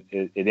until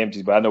it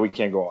empties. But I know we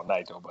can't go all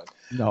night though. But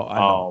no, I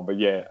know. But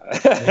yeah,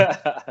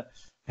 it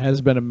has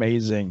been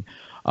amazing.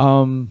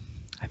 I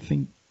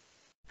think.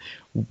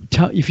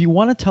 If you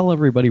want to tell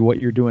everybody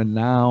what you're doing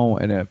now,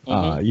 and if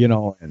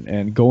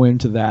and go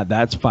into that,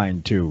 that's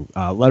fine too.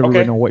 Let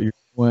everybody know what you're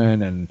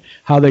doing and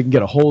how they can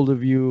get a hold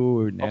of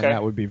you, and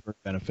that would be very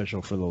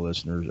beneficial for the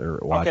listeners or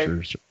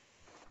watchers.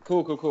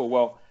 Cool.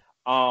 Well,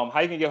 how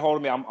you can get a hold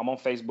of me? I'm on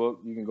Facebook.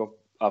 You can go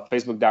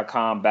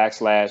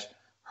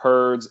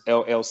Facebook.com/Hurds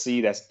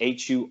LLC. That's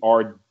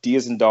HURD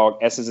as in dog,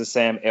 S as in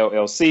Sam,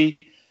 LLC.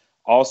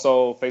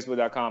 Also,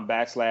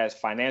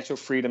 Facebook.com/Financial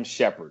Freedom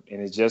Shepherd.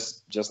 And it's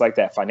just like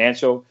that,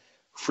 Financial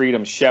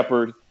Freedom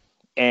Shepherd.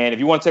 And if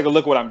you want to take a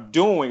look at what I'm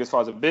doing as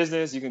far as a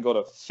business, you can go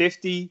to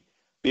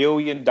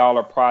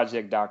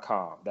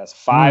 $50billionproject.com. That's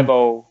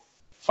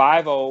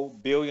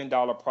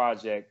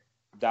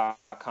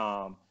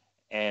 50billionproject.com.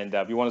 And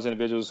if you're one of those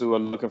individuals who are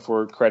looking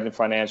for credit and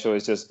financial,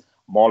 it's just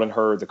Marlon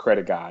Hurd, the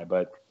credit guy.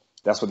 But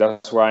that's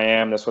where I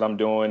am. That's what I'm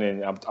doing.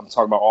 And I'm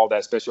talking about all that,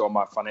 especially on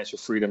my Financial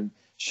Freedom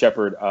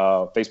Shepherd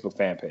Facebook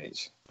fan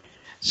page.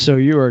 So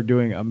you are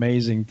doing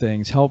amazing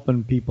things,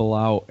 helping people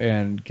out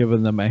and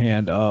giving them a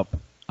hand up.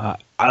 I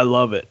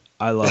love it.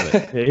 I love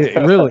it.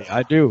 Really,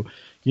 I do.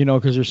 You know,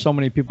 because there's so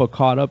many people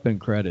caught up in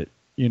credit,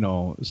 you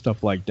know,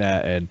 stuff like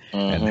that, and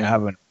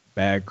having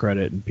bad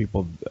credit, and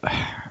people.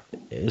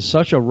 It's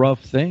such a rough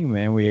thing,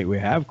 man. We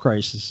have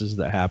crises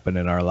that happen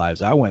in our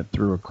lives. I went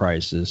through a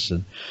crisis,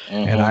 and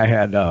I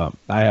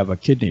have a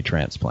kidney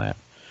transplant.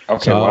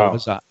 Okay, so wow.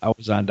 I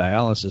was on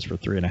dialysis for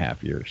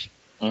 3.5 years,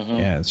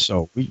 and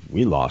so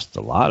we lost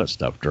a lot of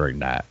stuff during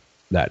that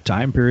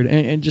time period,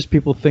 and just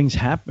things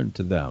happen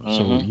to them.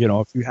 So, you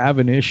know, if you have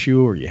an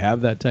issue or you have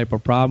that type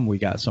of problem, we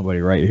got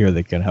somebody right here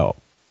that can help.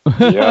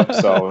 Yep.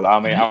 So, I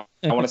mean, I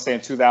want to say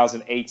in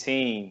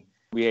 2018,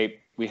 we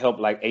helped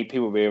like 8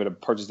 people be able to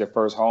purchase their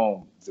first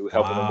home through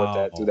helping them with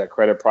that, through that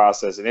credit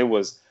process. And it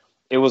was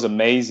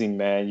amazing,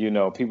 man. You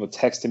know, people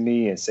texted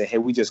me and say, hey,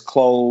 we just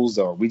closed,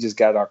 or we just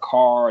got our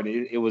car. And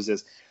it was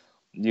just,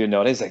 you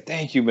know, they say,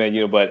 thank you, man.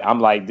 You know, but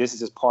I'm like, this is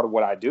just part of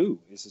what I do.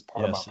 This is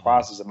part of my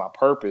process and my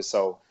purpose.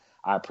 So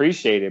I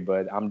appreciate it,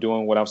 but I'm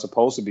doing what I'm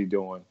supposed to be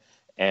doing.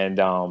 And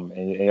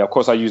of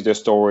course I use their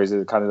stories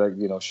to kind of like,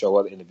 you know, show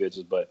other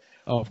individuals, but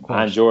of course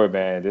I enjoy it,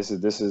 man. This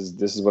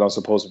is what I'm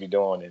supposed to be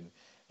doing.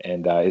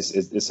 And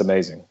it's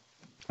amazing.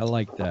 I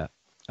like that.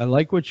 I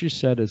like what you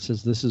said. It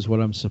says, this is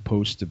what I'm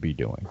supposed to be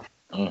doing.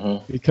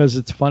 Because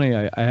it's funny.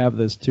 I have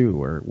this too,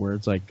 where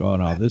it's like, oh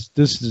no, this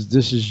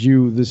is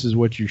you. This is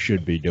what you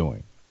should be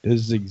doing. This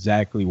is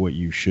exactly what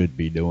you should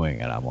be doing.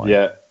 And I'm like,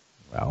 yeah.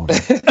 Well,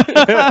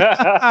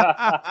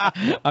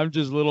 I'm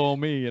just little old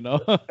me, you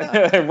know.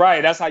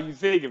 Right. That's how you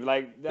figure.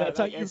 Like that's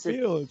how you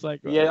feel. It's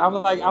like, yeah, I'm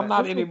like, I'm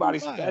not anybody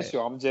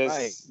special. I'm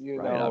just,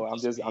 you know, I'm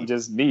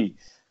just me,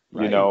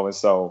 you know. And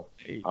so,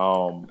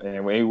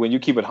 and when you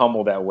keep it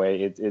humble that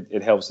way,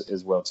 it helps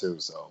as well too.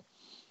 So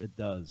it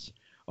does.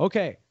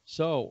 Okay.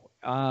 So,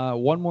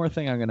 one more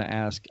thing I'm going to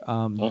ask,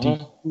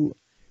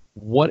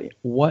 what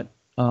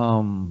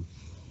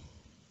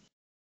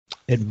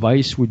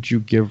advice would you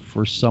give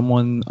for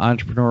someone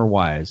entrepreneur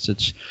wise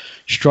that's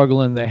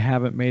struggling? They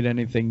haven't made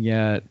anything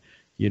yet.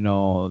 You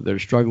know, they're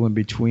struggling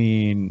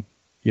between,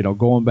 you know,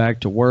 going back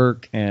to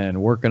work and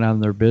working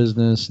on their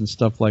business and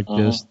stuff like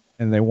this.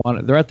 And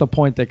they're at the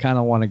point they kind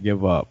of want to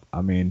give up.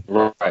 I mean,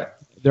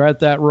 they're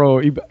at that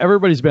road.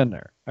 Everybody's been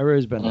there.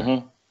 Everybody's been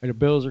there. The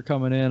bills are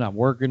coming in. I'm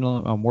working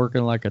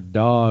like a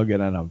dog,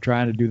 and then I'm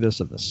trying to do this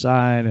on the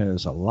side, and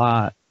it's a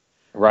lot.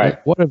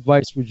 Right. What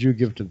advice would you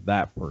give to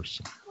that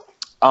person?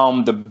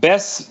 The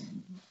best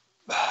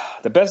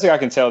thing I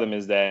can tell them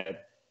is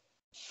that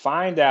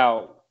find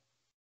out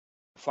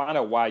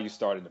why you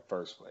started in the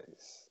first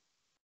place,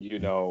 you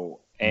know,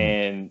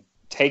 and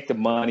take the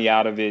money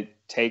out of it,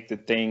 take the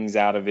things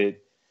out of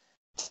it,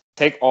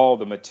 take all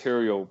the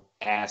material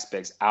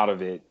aspects out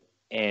of it.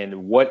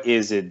 And what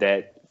is it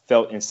that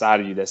felt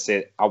inside of you that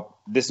said,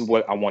 this is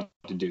what I want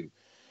to do?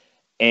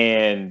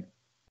 And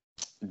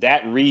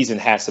that reason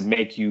has to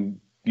make you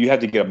have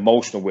to get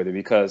emotional with it,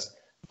 because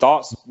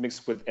thoughts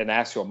mixed with an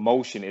actual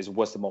emotion is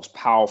what's the most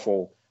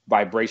powerful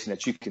vibration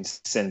that you can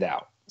send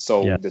out.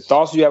 So the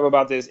thoughts you have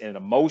about this and an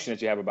emotion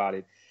that you have about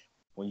it,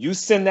 when you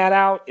send that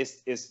out,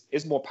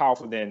 it's more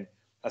powerful than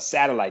a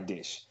satellite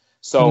dish.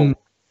 So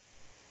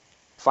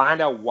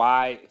find out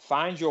why,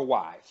 find your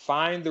why,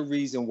 find the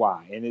reason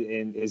why. And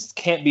it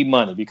can't be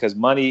money, because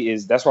money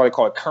that's why they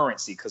call it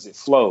currency, because it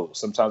flows.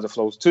 Sometimes it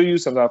flows to you,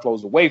 sometimes it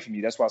flows away from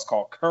you. That's why it's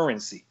called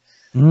currency.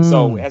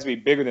 So it has to be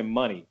bigger than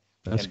money.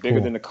 That's and bigger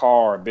than the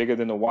car, bigger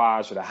than the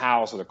watch or the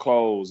house or the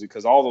clothes,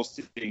 because all those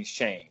things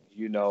change.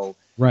 You know,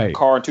 a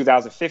car in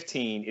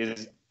 2015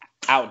 is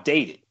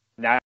outdated.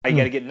 Now you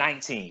got to get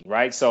 19,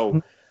 right?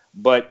 So,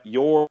 but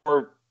your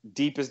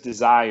deepest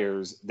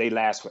desires, they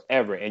last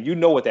forever. And you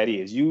know what that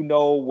is. You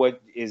know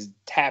what is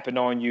tapping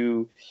on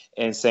you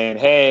and saying,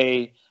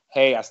 hey,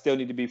 I still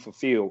need to be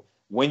fulfilled.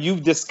 When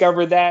you've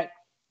discovered that,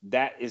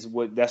 that's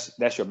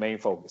your main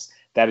focus.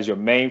 That is your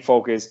main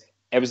focus.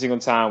 Every single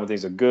time, when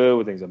things are good,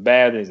 when things are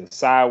bad, when things are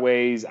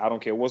sideways, I don't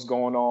care what's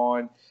going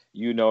on.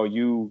 You know,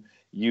 you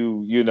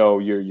know,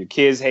 your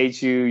kids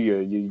hate you.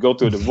 You go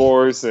through a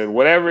divorce and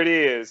whatever it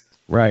is.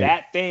 Right.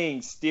 That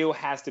thing still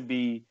has to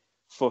be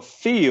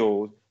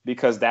fulfilled,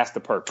 because that's the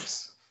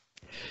purpose.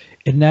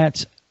 And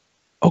that's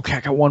okay. I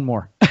got one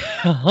more.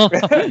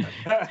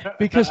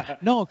 because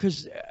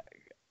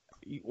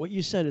what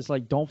you said is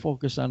like, don't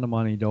focus on the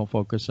money. Don't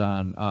focus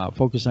on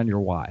your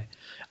why.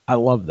 I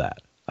love that.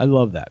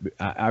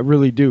 I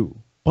really do.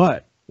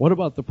 But what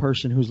about the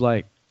person who's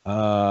like,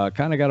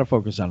 kind of got to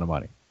focus on the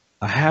money.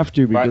 I have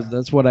to, because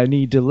that's what I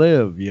need to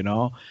live.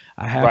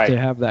 I have to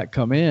have that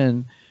come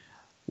in.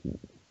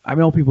 I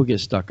know people get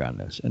stuck on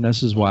this, and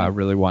this is why I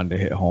really wanted to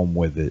hit home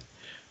with it,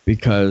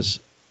 because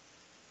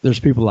there's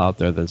people out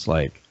there that's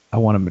like, I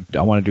want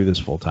to do this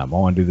full time. I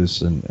want to do this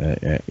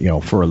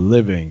for a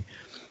living.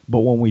 But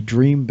when we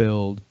dream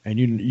build, and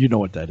you know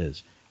what that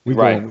is. We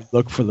go and we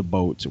look for the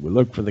boats, and we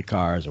look for the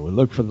cars, and we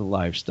look for the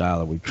lifestyle,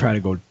 and we try to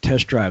go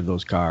test drive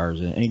those cars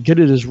and get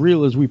it as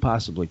real as we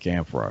possibly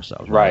can for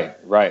ourselves. Right.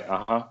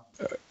 Uh-huh.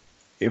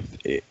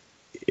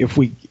 If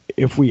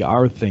we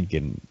are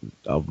thinking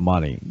of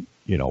money,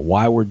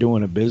 why we're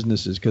doing a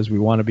business is because we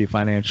want to be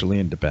financially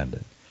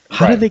independent.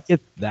 How do they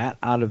get that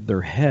out of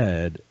their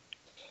head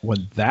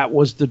when that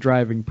was the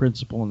driving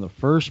principle in the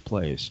first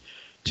place,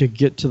 to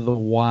get to the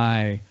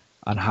why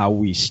on how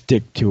we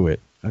stick to it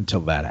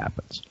until that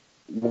happens?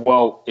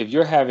 Well, if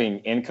you're having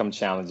income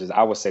challenges,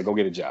 I would say go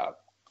get a job,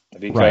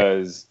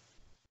 because,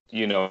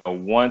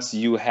 once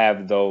you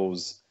have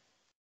those,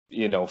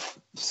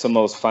 some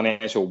of those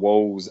financial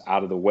woes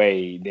out of the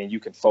way, then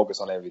you can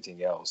focus on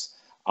everything else.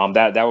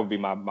 That would be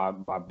my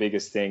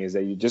biggest thing, is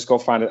that you just go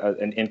find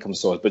an income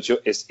source, but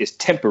it's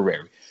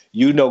temporary.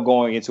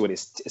 Going into it,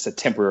 it's a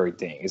temporary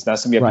thing. It's not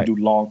something you have to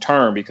do long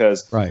term,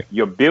 because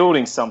you're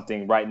building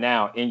something right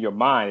now in your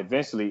mind.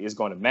 Eventually, it's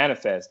going to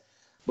manifest,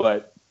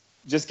 but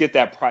just get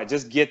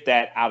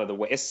that out of the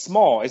way. It's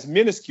small, it's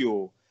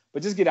minuscule,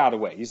 but just get out of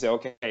the way. You say,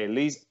 okay, at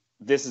least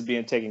this is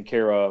being taken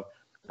care of.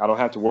 I don't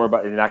have to worry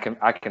about it, and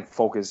I can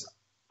focus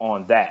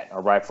on that.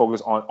 All right,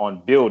 focus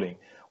on building.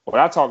 What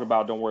I talk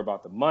about, don't worry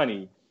about the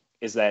money,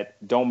 is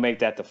that don't make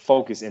that the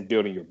focus in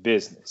building your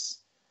business.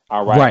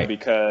 All right,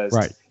 because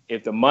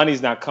if the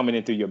money's not coming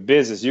in through your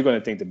business, you're going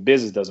to think the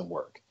business doesn't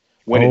work.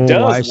 When it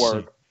does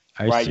work,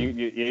 you're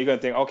going to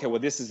think, okay, well,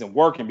 this isn't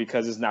working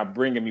because it's not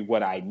bringing me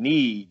what I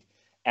need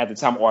at the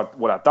time, or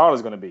what I thought it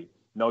was going to be.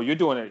 No, you're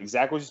doing it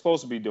exactly what you're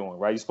supposed to be doing,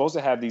 right? You're supposed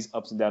to have these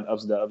ups and down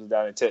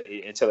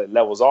until it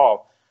levels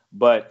off.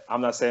 But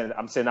I'm saying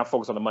not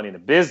focus on the money in the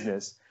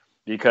business,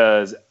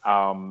 because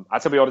I tell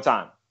people all the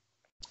time,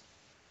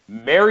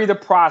 marry the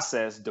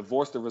process,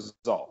 divorce the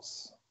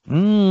results.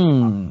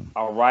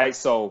 All right.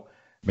 So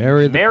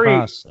marry the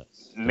process.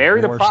 Marry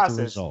the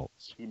process.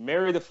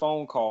 Marry the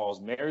phone calls,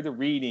 marry the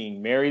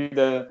reading, marry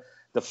the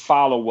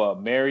follow-up,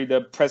 marry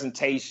the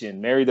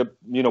presentation, marry the,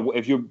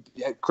 if you're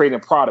creating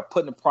a product,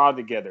 putting a product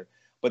together,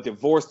 but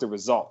divorce the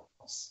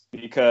results,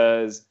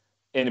 because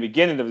in the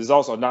beginning, the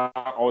results are not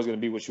always going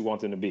to be what you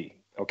want them to be.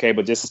 Okay.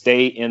 But just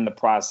stay in the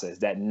process,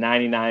 that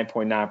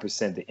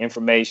 99.9%, the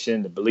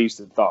information, the beliefs,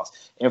 the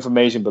thoughts,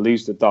 information,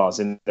 beliefs, the thoughts.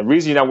 And the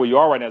reason you're not where you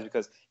are right now is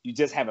because you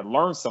just haven't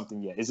learned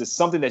something yet. Is it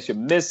something that you're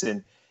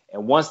missing?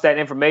 And once that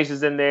information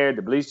is in there,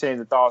 the beliefs change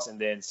the thoughts. And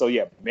then,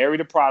 marry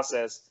the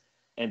process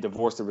and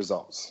divorce the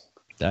results.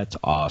 That's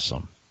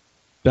awesome.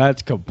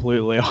 That's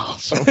completely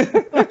awesome.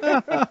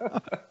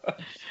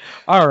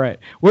 All right.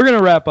 We're going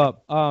to wrap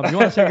up. You want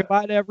to say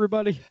goodbye to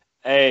everybody?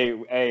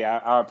 Hey,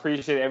 I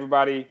appreciate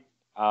everybody.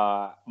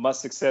 Much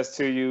success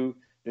to you.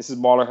 This is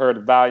Marlon Hurd,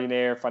 the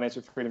Billionaire,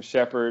 Financial Freedom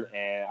Shepherd,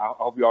 and I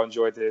hope you all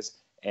enjoyed this.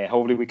 And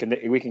hopefully we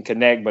can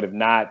connect. But if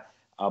not,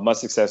 much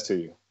success to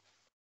you.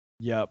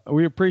 Yep.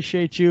 We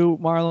appreciate you,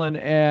 Marlon,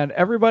 and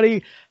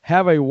everybody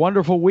have a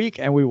wonderful week,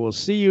 and we will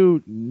see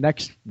you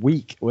next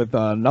week with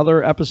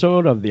another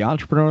episode of The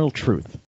Entrepreneurial Truth.